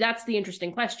essentially, that's the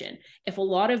interesting question. If a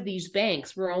lot of these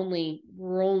banks were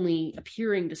only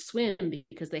appearing to swim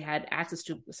because they had access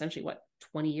to essentially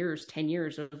 20 years, 10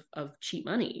 years of cheap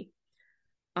money,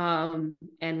 and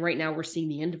right now we're seeing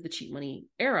the end of the cheap money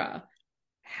era,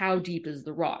 how deep is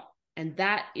the rot? And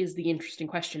that is the interesting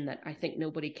question that I think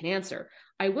nobody can answer.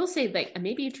 I will say that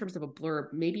maybe in terms of a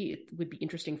blurb, maybe it would be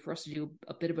interesting for us to do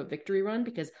a bit of a victory run,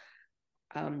 because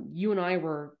you and I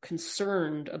were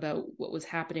concerned about what was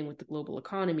happening with the global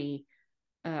economy.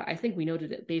 I think we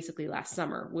noted it basically last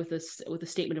summer with a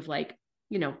statement of like,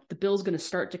 the bill's going to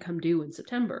start to come due in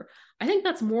September. I think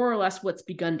that's more or less what's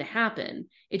begun to happen.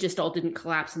 It just all didn't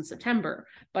collapse in September.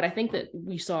 But I think that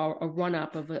we saw a run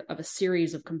up of a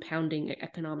series of compounding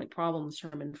economic problems,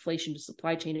 from inflation to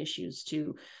supply chain issues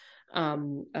to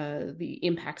the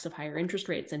impacts of higher interest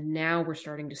rates. And now we're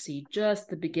starting to see just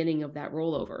the beginning of that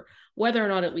rollover. Whether or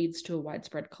not it leads to a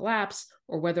widespread collapse,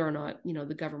 or whether or not,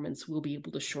 the governments will be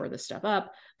able to shore this stuff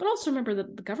up. But also remember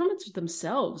that the governments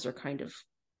themselves are kind of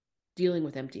dealing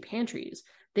with empty pantries.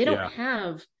 They don't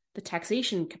have the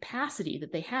taxation capacity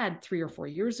that they had 3 or 4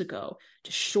 years ago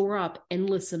to shore up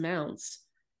endless amounts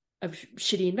of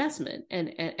shitty investment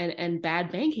and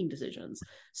bad banking decisions.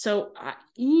 So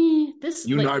this,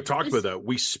 you and I have talked about that.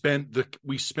 We spent the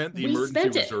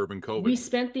emergency reserve in COVID. We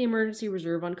spent the emergency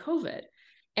reserve on COVID,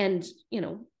 and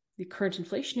the current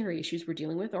inflationary issues we're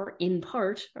dealing with are in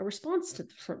part a response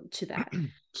to that.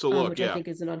 So look, which I think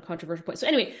is an uncontroversial point. So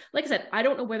anyway, like I said, I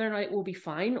don't know whether or not it will be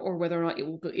fine, or whether or not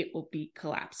it will be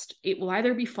collapsed. It will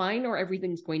either be fine or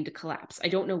everything's going to collapse. I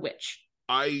don't know which.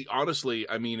 I honestly,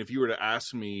 if you were to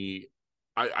ask me,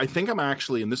 I think I'm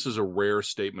actually, and this is a rare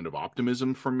statement of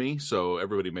optimism from me, so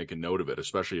everybody make a note of it,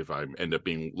 especially if I end up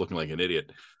looking like an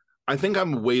idiot. I think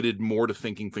I'm weighted more to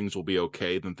thinking things will be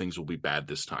okay than things will be bad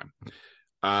this time.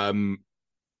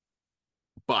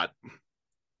 But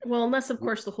well, unless of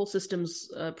course the whole system's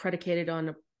predicated on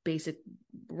a basic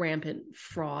rampant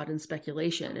fraud and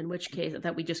speculation, in which case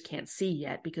that we just can't see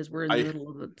yet, because we're in the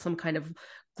middle of some kind of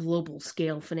global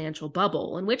scale financial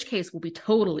bubble, in which case we'll be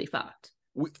totally fucked.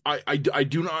 I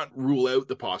do not rule out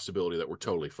the possibility that we're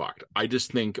totally fucked. I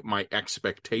just think my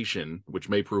expectation, which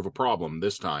may prove a problem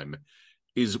this time,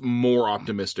 is more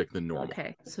optimistic than normal.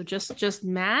 Okay, so just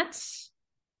Matt's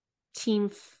team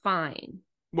fine.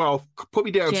 Well, put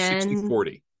me down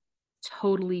 60-40.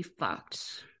 Totally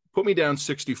fucked. Put me down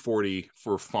 60-40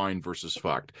 for fine versus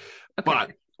fucked. Okay.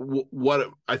 But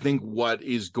what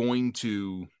is going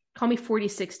to... Call me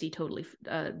 40-60 totally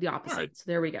the opposite. Right. So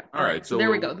there we go. All right. So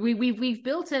there we go. We've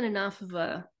built in enough of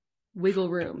a wiggle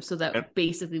room so that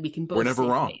basically we can both... We're never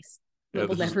wrong. Yeah,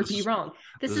 we'll never be wrong.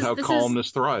 This is how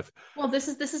columnists thrive. Well, this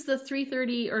is the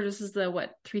 330, or this is the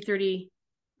 330,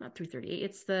 not 338.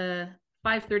 It's the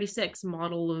 536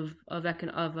 model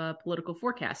of political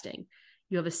forecasting.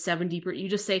 You have you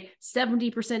just say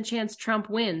 70% chance Trump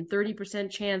win, 30%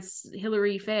 chance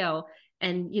Hillary fail,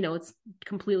 and it's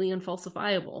completely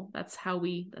unfalsifiable. That's how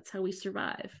we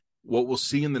survive. What we'll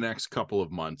see in the next couple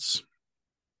of months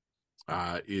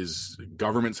is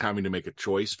governments having to make a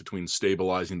choice between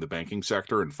stabilizing the banking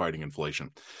sector and fighting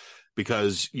inflation,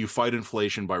 because you fight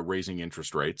inflation by raising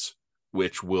interest rates,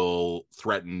 which will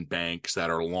threaten banks that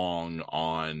are long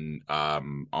on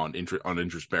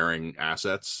interest-bearing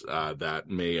assets that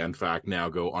may, in fact, now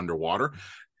go underwater.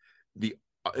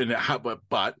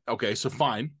 Okay, so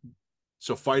fine.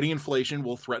 So fighting inflation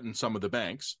will threaten some of the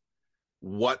banks.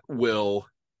 What will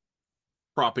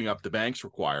propping up the banks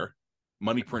require?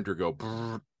 Money printer go,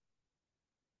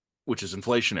 which is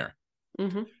inflationary.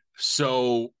 Mm-hmm.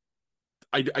 So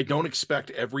I don't expect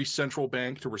every central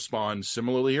bank to respond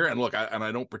similarly here. And look,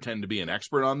 I don't pretend to be an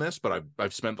expert on this, but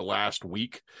I've spent the last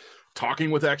week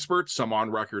talking with experts, some on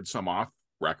record, some off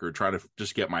record, trying to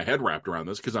just get my head wrapped around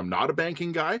this because I'm not a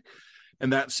banking guy.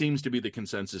 And that seems to be the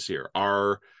consensus here.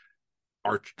 Our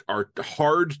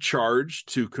hard charge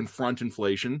to confront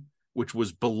inflation, which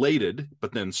was belated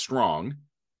but then strong,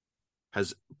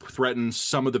 has threatened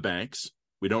some of the banks.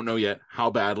 We don't know yet how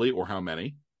badly or how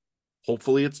many.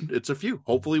 Hopefully it's a few.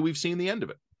 Hopefully we've seen the end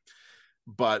of it.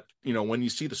 But, when you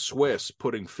see the Swiss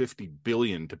putting 50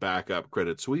 billion to back up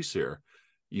Credit Suisse here,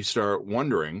 you start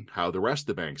wondering how the rest of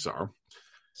the banks are.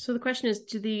 So the question is,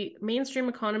 do the mainstream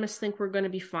economists think we're going to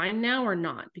be fine now or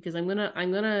not? Because I'm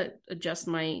gonna adjust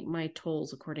my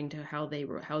tolls according to how they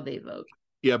vote.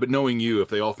 Yeah, but knowing you, if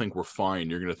they all think we're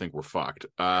fine, you're going to think we're fucked.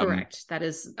 Correct. That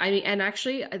is, and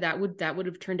actually, that would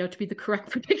have turned out to be the correct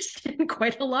prediction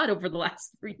quite a lot over the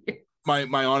last 3 years.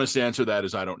 My honest answer to that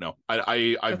is I don't know.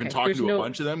 I've been talking to a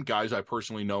bunch of them, guys I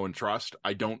personally know and trust.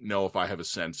 I don't know if I have a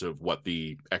sense of what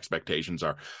the expectations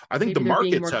are. I think the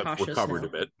markets have recovered a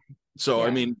bit. So, yeah. I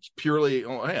mean, purely,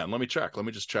 hang on, let me check. Let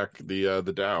me just check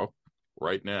the Dow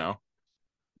right now.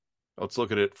 Let's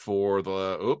look at it for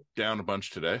down a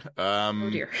bunch today. Oh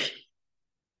dear.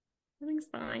 Everything's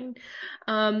fine.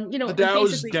 The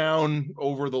Dow's down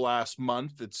over the last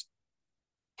month. It's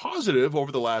positive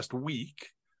over the last week.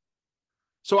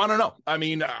 So I don't know. I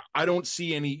mean, I don't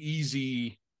see any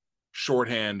easy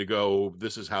shorthand to go,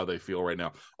 this is how they feel right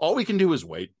now. All we can do is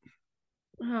wait.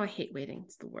 Oh, I hate waiting.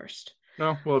 It's the worst.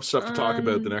 No, we'll have stuff to talk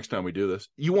about the next time we do this.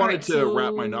 You wanted to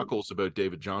wrap my knuckles about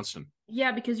David Johnston.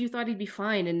 Yeah, because you thought he'd be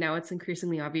fine, and now it's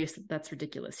increasingly obvious that that's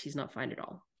ridiculous. He's not fine at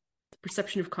all. The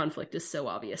perception of conflict is so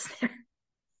obvious there.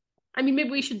 I mean, maybe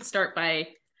we should start by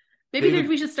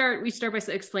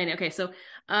explaining. Okay, so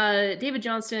David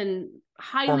Johnston,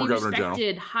 highly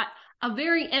respected, a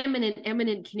very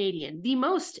eminent Canadian, the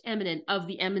most eminent of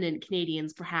the eminent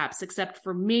Canadians, perhaps, except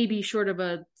for maybe short of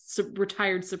a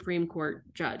retired Supreme Court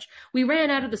judge. We ran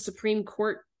out of the Supreme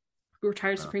Court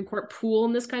pool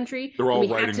in this country. They're all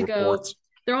writing reports.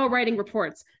 They're all writing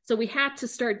reports. So we had to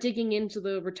start digging into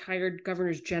the retired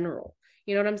governors general.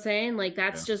 You know what I'm saying? Like,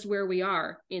 that's just where we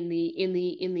are in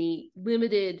the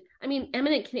limited. I mean,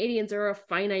 eminent Canadians are a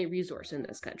finite resource in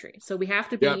this country, so we have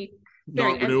to be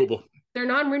non-renewable. They're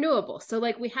non-renewable, so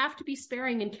like we have to be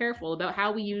sparing and careful about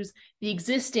how we use the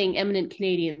existing eminent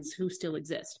Canadians who still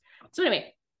exist. So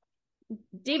anyway,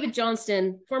 David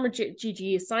Johnston, former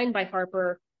GG, assigned by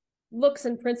Harper, looks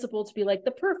in principle to be like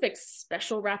the perfect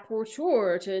special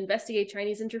rapporteur to investigate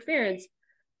Chinese interference,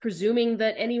 presuming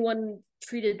that anyone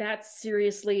treated that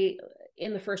seriously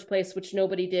in the first place, which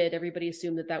nobody did. Everybody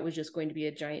assumed that was just going to be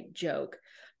a giant joke.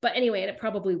 But anyway, and it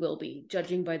probably will be,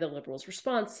 judging by the Liberals'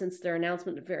 response since their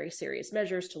announcement of very serious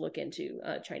measures to look into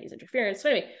Chinese interference.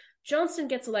 So anyway, Johnston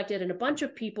gets elected, and a bunch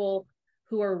of people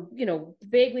who are,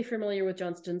 vaguely familiar with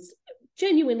Johnston's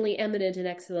genuinely eminent and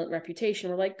excellent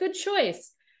reputation were like, good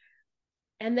choice.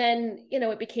 And then,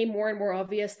 it became more and more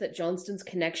obvious that Johnston's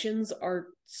connections are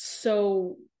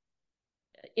so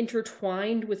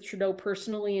intertwined with Trudeau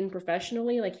personally and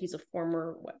professionally. Like, he's a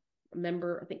former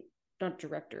member, I think, not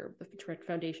director of the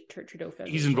Trudeau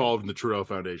Foundation. He's involved in the Trudeau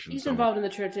Foundation. Involved in the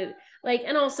Trudeau,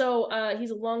 and also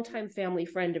he's a longtime family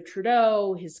friend of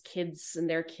Trudeau. His kids and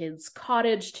their kids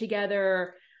cottage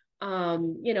together.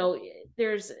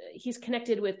 He's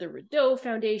connected with the Trudeau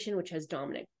Foundation, which has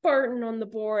Dominic Barton on the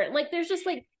board. Like, there's just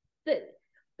like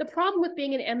the problem with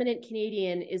being an eminent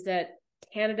Canadian is that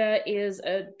Canada is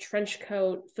a trench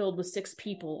coat filled with 6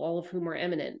 people, all of whom are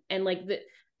eminent, and like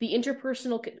the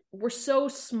interpersonal, we're so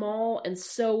small and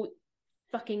so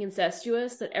fucking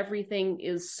incestuous that everything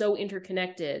is so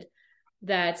interconnected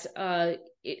that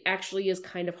it actually is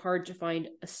kind of hard to find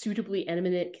a suitably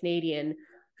eminent Canadian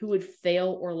who would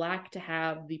fail or lack to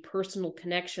have the personal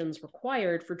connections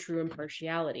required for true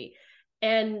impartiality.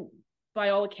 And by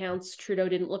all accounts, Trudeau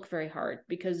didn't look very hard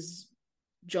because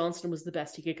Johnston was the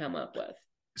best he could come up with.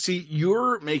 See,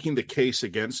 you're making the case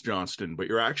against Johnston, but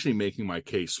you're actually making my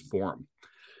case for him.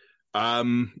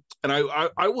 And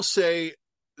I will say,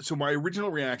 so my original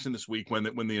reaction this week when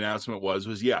the announcement was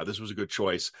this was a good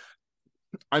choice.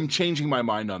 I'm changing my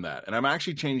mind on that, and I'm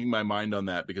actually changing my mind on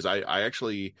that because I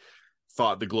actually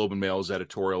thought the Globe and Mail's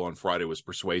editorial on Friday was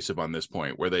persuasive on this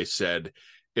point, where they said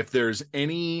if there's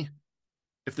any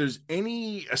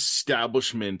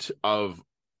establishment of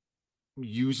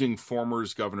using former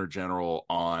governor general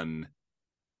on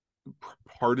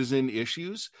partisan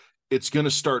issues, it's going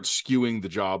to start skewing the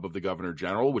job of the governor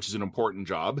general, which is an important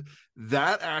job.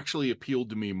 That actually appealed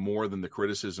to me more than the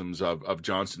criticisms of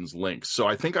Johnston's links. So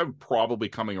I think I'm probably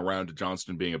coming around to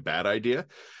Johnston being a bad idea.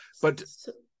 But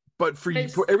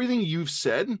for everything you've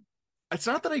said, it's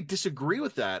not that I disagree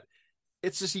with that.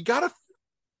 It's just you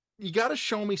gotta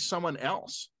show me someone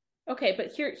else. Okay,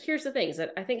 but here's the thing: is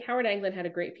that I think Howard Anglin had a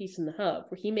great piece in the Hub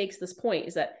where he makes this point: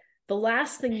 is that the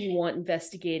last thing you want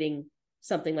investigating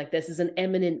something like this is an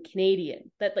eminent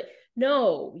Canadian. That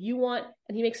no, you want,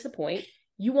 and he makes the point,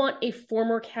 you want a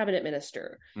former cabinet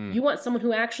minister. You want someone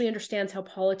who actually understands how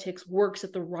politics works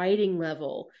at the riding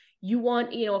level. You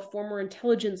want, a former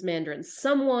intelligence mandarin,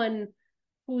 someone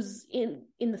who's in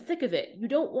the thick of it. You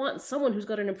don't want someone who's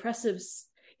got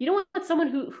you don't want someone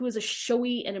who is a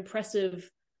showy and impressive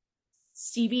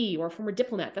CV or a former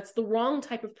diplomat. That's the wrong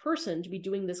type of person to be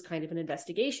doing this kind of an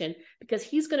investigation, because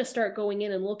he's going to start going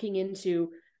in and looking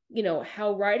into,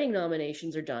 how writing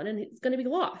nominations are done, and it's going to be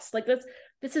lost.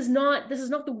 This is not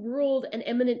the world an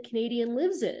eminent Canadian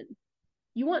lives in.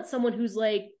 You want someone who's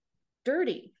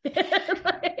dirty.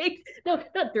 No,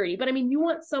 not dirty, but I mean, you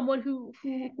want someone who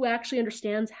actually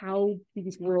understands how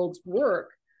these worlds work,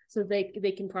 so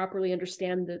they can properly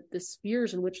understand the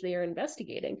spheres in which they are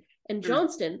investigating. And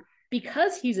Johnston,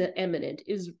 because he's an eminent,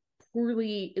 is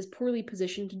poorly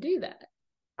positioned to do that.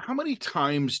 How many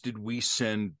times did we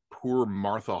send poor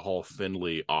Martha Hall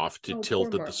Findlay off to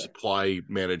tilt at the supply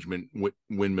management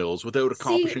windmills without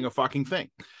accomplishing a fucking thing?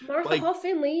 Martha Hall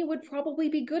Findlay would probably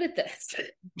be good at this.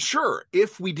 Sure,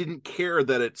 if we didn't care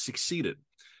that it succeeded.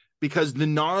 Because the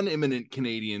non-eminent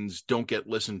Canadians don't get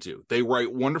listened to. They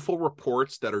write wonderful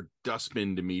reports that are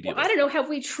dustbined immediately. Well, I don't know. Have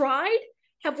we tried?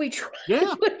 Putting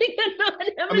a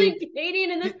non-eminent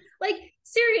Canadian in this?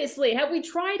 Seriously, have we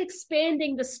tried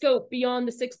expanding the scope beyond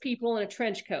the 6 people in a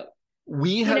trench coat?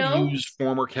 We have used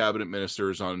former cabinet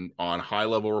ministers on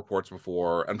high-level reports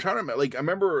before. I'm trying to, I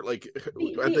remember, at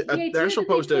the National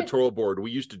Post editorial board, we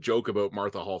used to joke about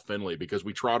Martha Hall Findlay because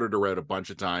we trotted her out a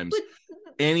bunch of times.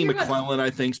 Annie McClellan, I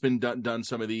think, has been done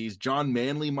some of these. John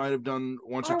Manley might have done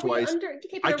once or twice.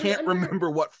 I can't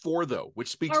remember what for, though, which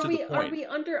speaks to the point. Are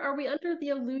we under the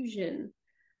illusion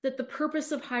that the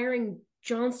purpose of hiring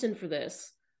Johnston for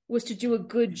this was to do a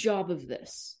good job of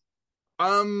this?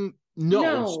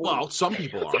 No. Well, some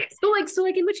people are. So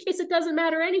in which case it doesn't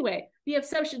matter anyway. The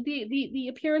exception, the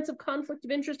appearance of conflict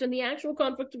of interest and the actual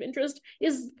conflict of interest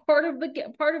is part of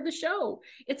the show.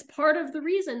 It's part of the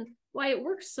reason why it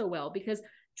works so well, because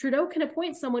Trudeau can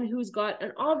appoint someone who's got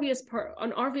an obvious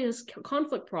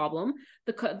conflict problem.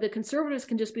 The Conservatives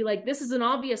can just be like, this is an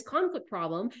obvious conflict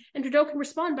problem, and Trudeau can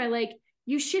respond by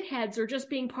you shitheads are just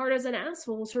being partisan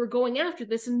assholes who are going after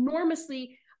this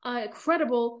enormously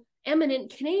credible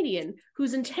eminent Canadian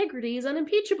whose integrity is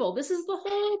unimpeachable. This is the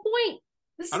whole point.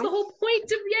 This is the whole point of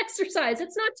the exercise.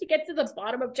 It's not to get to the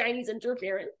bottom of Chinese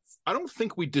interference. I don't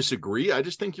think we disagree. I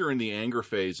just think you're in the anger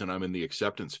phase and I'm in the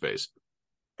acceptance phase.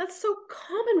 That's so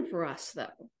common for us, though.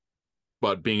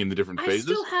 But being in the different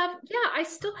phases? I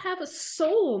still have a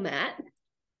soul, Matt.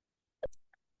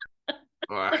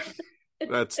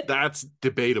 That's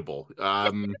debatable.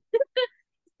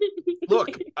 Look,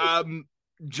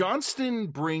 Johnston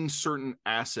brings certain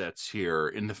assets here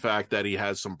in the fact that he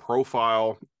has some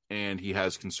profile and he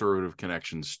has conservative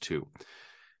connections too.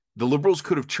 The Liberals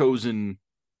could have chosen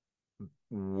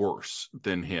worse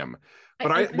than him.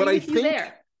 But I agree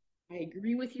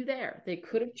with you there. They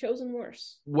could have chosen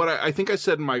worse. What I think I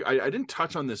said in I didn't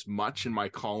touch on this much in my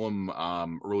column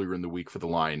earlier in the week for The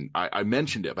Line. I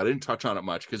mentioned it, but I didn't touch on it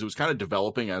much because it was kind of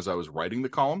developing as I was writing the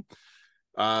column.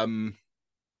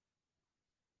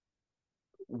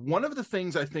 One of the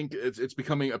things I think it's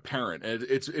becoming apparent, and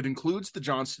it includes the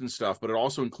Johnston stuff, but it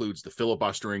also includes the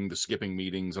filibustering, the skipping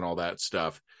meetings, and all that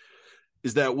stuff,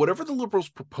 is that whatever the Liberals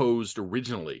proposed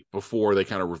originally, before they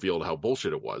kind of revealed how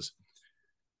bullshit it was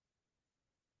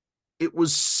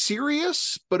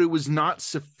serious, but it was not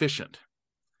sufficient.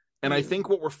 And I think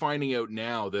what we're finding out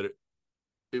now that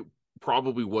it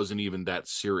probably wasn't even that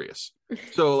serious.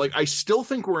 So, I still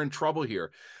think we're in trouble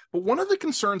here. But one of the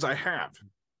concerns I have,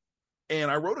 and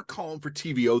I wrote a column for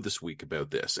TVO this week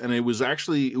about this, and it was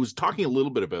talking a little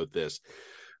bit about this,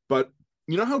 but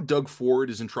you know how Doug Ford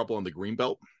is in trouble on the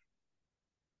Greenbelt?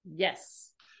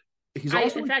 Yes.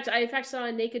 I saw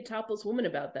a naked topless woman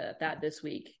about that this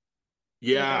week.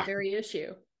 Yeah. That very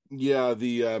issue. Yeah,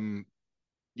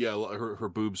 her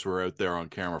boobs were out there on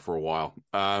camera for a while.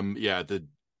 The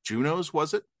Junos,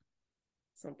 was it?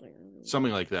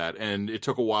 Something like that, and it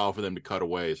took a while for them to cut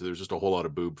away, so there's just a whole lot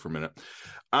of boob for a minute.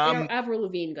 Avril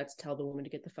Lavigne got to tell the woman to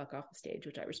get the fuck off the stage,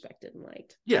 which I respected and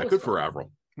liked. Yeah, good for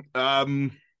Avril.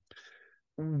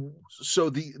 So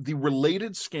the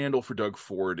related scandal for Doug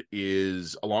Ford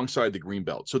is alongside the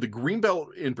Greenbelt. So the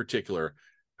Greenbelt in particular,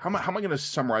 how am I going to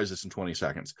summarize this in 20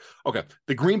 seconds? Okay.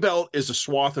 The Greenbelt is a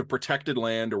swath of protected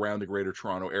land around the Greater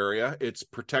Toronto area. It's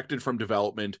protected from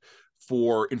development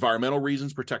for environmental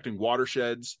reasons, protecting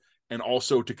watersheds, and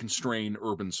also to constrain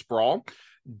urban sprawl.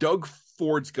 Doug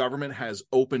Ford's government has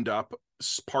opened up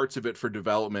parts of it for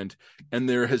development, and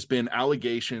there has been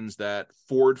allegations that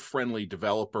Ford-friendly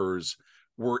developers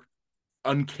were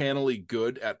uncannily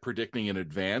good at predicting in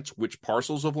advance which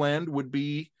parcels of land would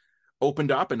be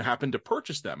opened up and happened to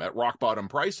purchase them at rock bottom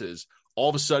prices, all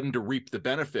of a sudden to reap the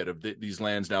benefit of these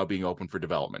lands now being open for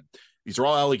development. These are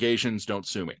all allegations. Don't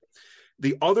sue me.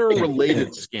 The other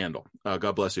related scandal,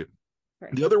 God bless you.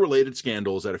 Right. The other related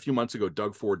scandal is that a few months ago,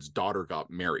 Doug Ford's daughter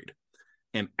got married.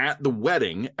 And at the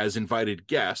wedding, as invited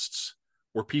guests,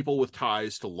 were people with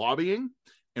ties to lobbying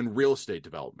and real estate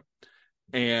development.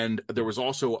 And there was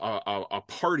also a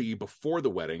party before the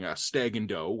wedding, a stag and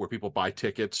dough, where people buy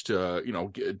tickets to,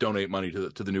 donate money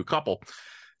to the new couple.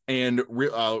 And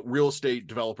real estate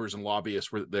developers and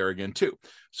lobbyists were there again, too.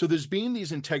 So there's been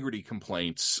these integrity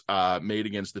complaints made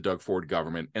against the Doug Ford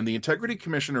government. And the integrity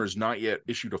commissioner has not yet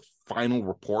issued a final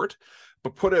report,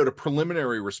 but put out a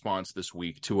preliminary response this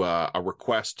week to a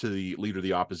request to the leader of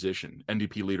the opposition,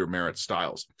 NDP leader Marit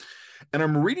Stiles. And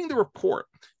I'm reading the report,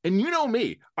 and you know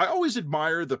me, I always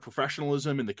admire the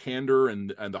professionalism and the candor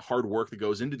and the hard work that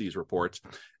goes into these reports.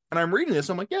 And I'm reading this,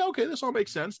 I'm like, yeah, okay, this all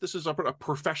makes sense. This is a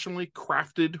professionally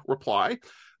crafted reply.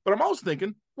 But I'm also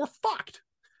thinking, we're fucked.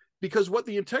 Because what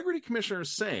the Integrity Commissioner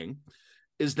is saying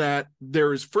is that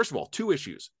there is, first of all, two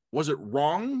issues. Was it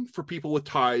wrong for people with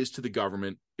ties to the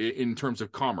government in terms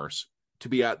of commerce to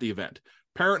be at the event?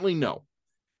 Apparently, no.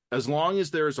 As long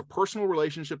as there is a personal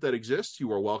relationship that exists, you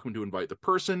are welcome to invite the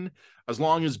person, as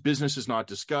long as business is not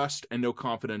discussed and no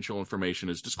confidential information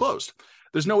is disclosed.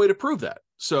 There's no way to prove that.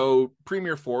 So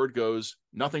Premier Ford goes,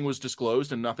 nothing was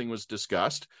disclosed and nothing was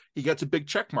discussed. He gets a big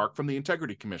check mark from the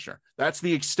Integrity Commissioner. That's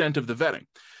the extent of the vetting.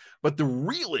 But the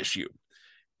real issue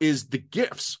is the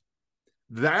gifts.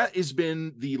 That has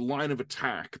been the line of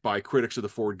attack by critics of the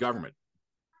Ford government,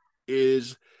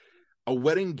 is a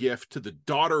wedding gift to the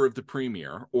daughter of the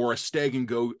premier or a stag and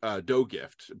dough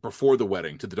gift before the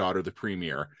wedding to the daughter of the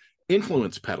premier,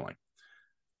 influence peddling.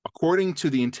 According to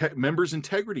the Members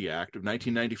Integrity Act of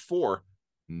 1994,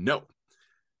 no,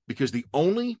 because the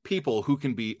only people who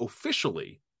can be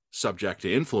officially subject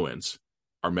to influence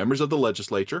are members of the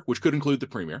legislature, which could include the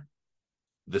premier,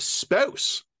 the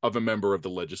spouse of a member of the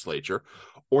legislature,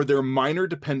 or their minor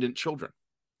dependent children.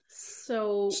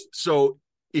 So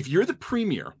if you're the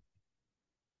premier,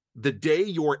 the day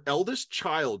your eldest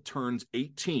child turns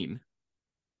 18,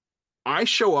 I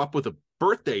show up with a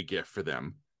birthday gift for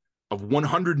them of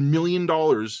 $100 million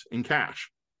in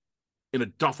cash in a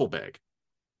duffel bag.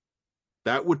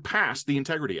 That would pass the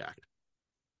Integrity Act.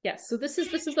 Yes. So this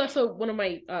is also one of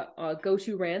my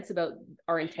go-to rants about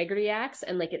our Integrity Acts.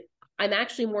 And I'm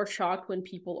actually more shocked when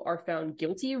people are found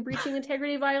guilty of breaching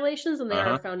integrity violations than they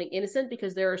are found innocent,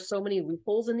 because there are so many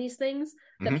loopholes in these things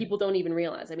that people don't even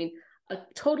realize. I mean, a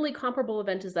totally comparable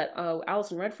event is that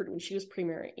Alison Redford, when she was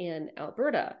premier in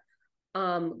Alberta,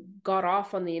 got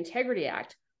off on the Integrity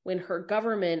Act when her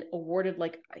government awarded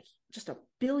just $1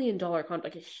 billion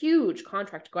contract, a huge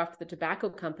contract to go after the tobacco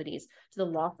companies, to the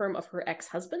law firm of her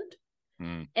ex-husband.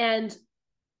 And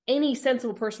any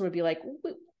sensible person would be like,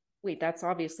 wait, that's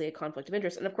obviously a conflict of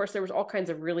interest. And of course, there was all kinds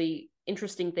of really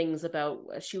interesting things about,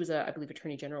 she was I believe,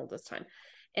 Attorney General this time.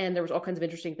 And there was all kinds of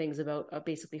interesting things about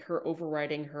basically her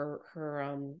overriding her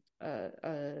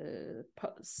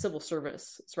civil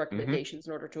service recommendations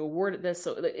in order to award this.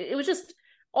 So it was just,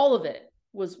 all of it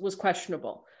was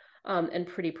questionable and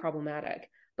pretty problematic.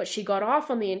 But she got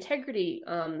off on the integrity,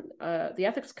 the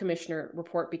ethics commissioner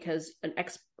report, because an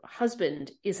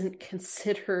ex-husband isn't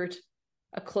considered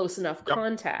a close enough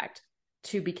contact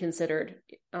to be considered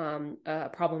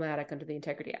problematic under the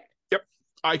Integrity Act.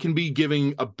 I can be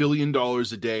giving $1 billion a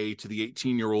day to the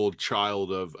 18-year-old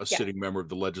child of a sitting member of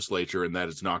the legislature, and that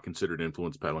is not considered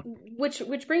influence peddling. Which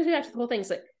brings me back to the whole thing.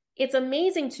 So it's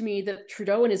amazing to me that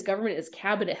Trudeau and his government, his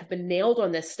cabinet, have been nailed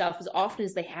on this stuff as often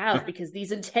as they have, because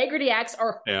these Integrity Acts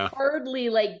are hardly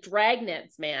like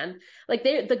dragnets, man. Like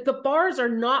the bars are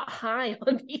not high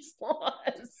on these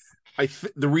laws.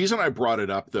 The reason I brought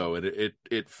it up, though,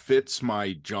 it fits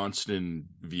my Johnston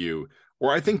view,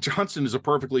 where I think Johnston is a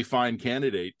perfectly fine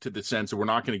candidate, to the sense that we're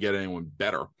not going to get anyone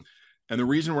better. And the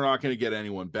reason we're not going to get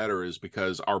anyone better is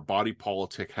because our body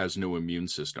politic has no immune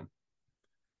system.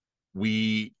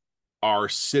 We are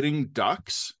sitting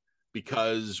ducks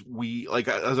because we, like,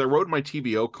 as I wrote in my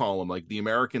TBO column, like, the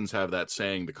Americans have that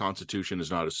saying, the Constitution is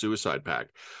not a suicide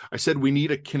pact. I said we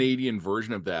need a Canadian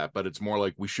version of that, but it's more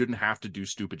like we shouldn't have to do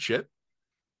stupid shit.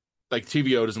 Like,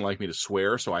 TVO doesn't like me to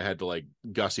swear, so I had to, like,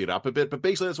 gussy it up a bit. But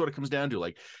basically, that's what it comes down to.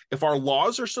 Like, if our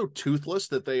laws are so toothless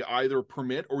that they either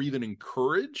permit or even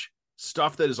encourage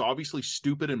stuff that is obviously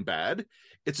stupid and bad,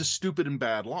 it's a stupid and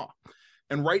bad law.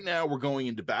 And right now, we're going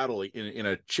into battle in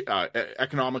a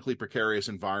economically precarious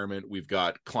environment. We've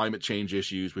got climate change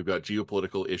issues. We've got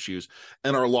geopolitical issues.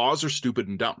 And our laws are stupid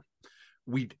and dumb.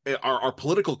 Our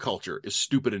political culture is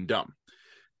stupid and dumb.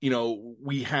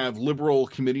 We have liberal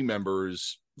committee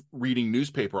members reading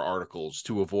newspaper articles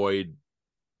to avoid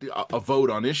a vote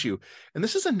on issue. And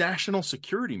this is a national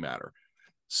security matter.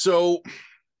 So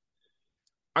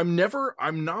I'm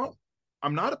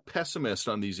not a pessimist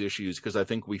on these issues because I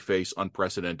think we face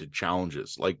unprecedented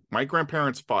challenges. Like, my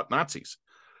grandparents fought Nazis.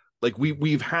 Like,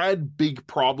 we've had big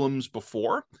problems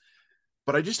before,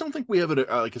 but I just don't think we have a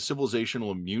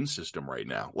civilizational immune system right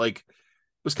now. Like,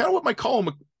 it was kind of what my column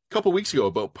a couple of weeks ago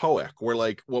about POEC, where,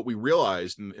 like, what we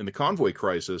realized in the convoy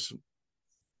crisis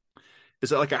is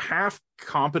that, like, a half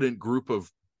competent group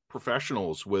of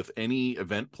professionals with any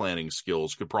event planning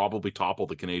skills could probably topple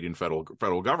the Canadian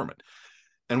federal government.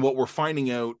 And what we're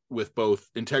finding out with both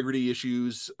integrity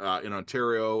issues in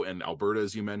Ontario and Alberta,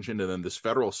 as you mentioned, and then this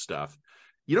federal stuff,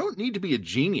 you don't need to be a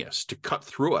genius to cut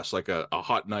through us like a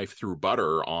hot knife through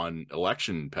butter on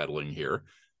election peddling here.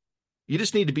 You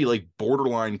just need to be, like,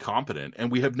 borderline competent, and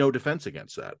we have no defense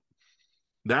against that.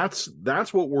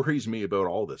 That's what worries me about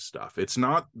all this stuff. It's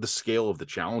not the scale of the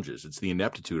challenges, it's the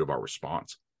ineptitude of our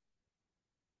response.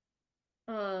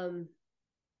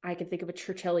 I can think of a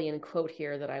Churchillian quote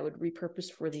here that I would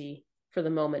repurpose for the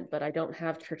moment, but I don't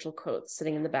have Churchill quotes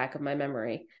sitting in the back of my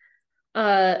memory.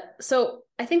 So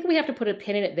I think we have to put a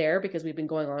pin in it there because we've been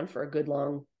going on for a good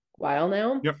long while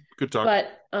now. Yep, good talk.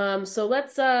 But so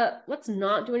let's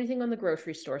not do anything on the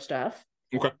grocery store stuff.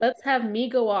 Okay. Let's have me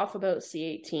go off about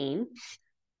C18.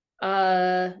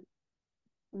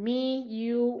 Me,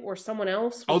 you, or someone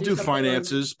else. I'll do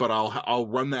finances, but I'll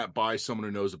run that by someone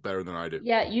who knows it better than I do.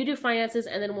 Yeah, you do finances,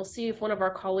 and then we'll see if one of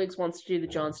our colleagues wants to do the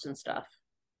Johnston stuff.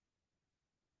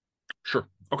 Sure.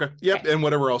 Okay. Yep. Okay. And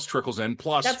whatever else trickles in.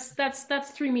 Plus,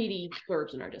 that's three meaty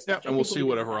blurbs in our dispatch. Yeah, and we'll see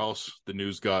whatever else the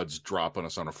news gods drop on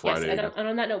us on a Friday. Yes, and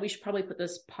on that note, we should probably put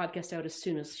this podcast out as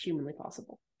soon as humanly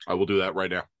possible. I will do that right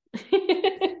now.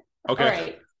 Okay. All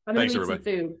right. I'm gonna eat some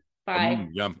food. Bye.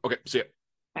 Yum. Okay. See ya.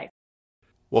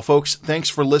 Well, folks, thanks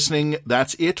for listening.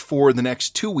 That's it for the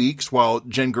next 2 weeks while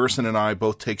Jen Gerson and I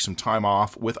both take some time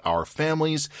off with our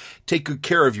families. Take good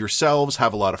care of yourselves,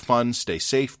 have a lot of fun, stay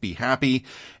safe, be happy,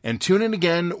 and tune in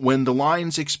again when the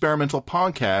Lines Experimental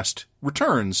Podcast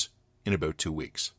returns in about 2 weeks.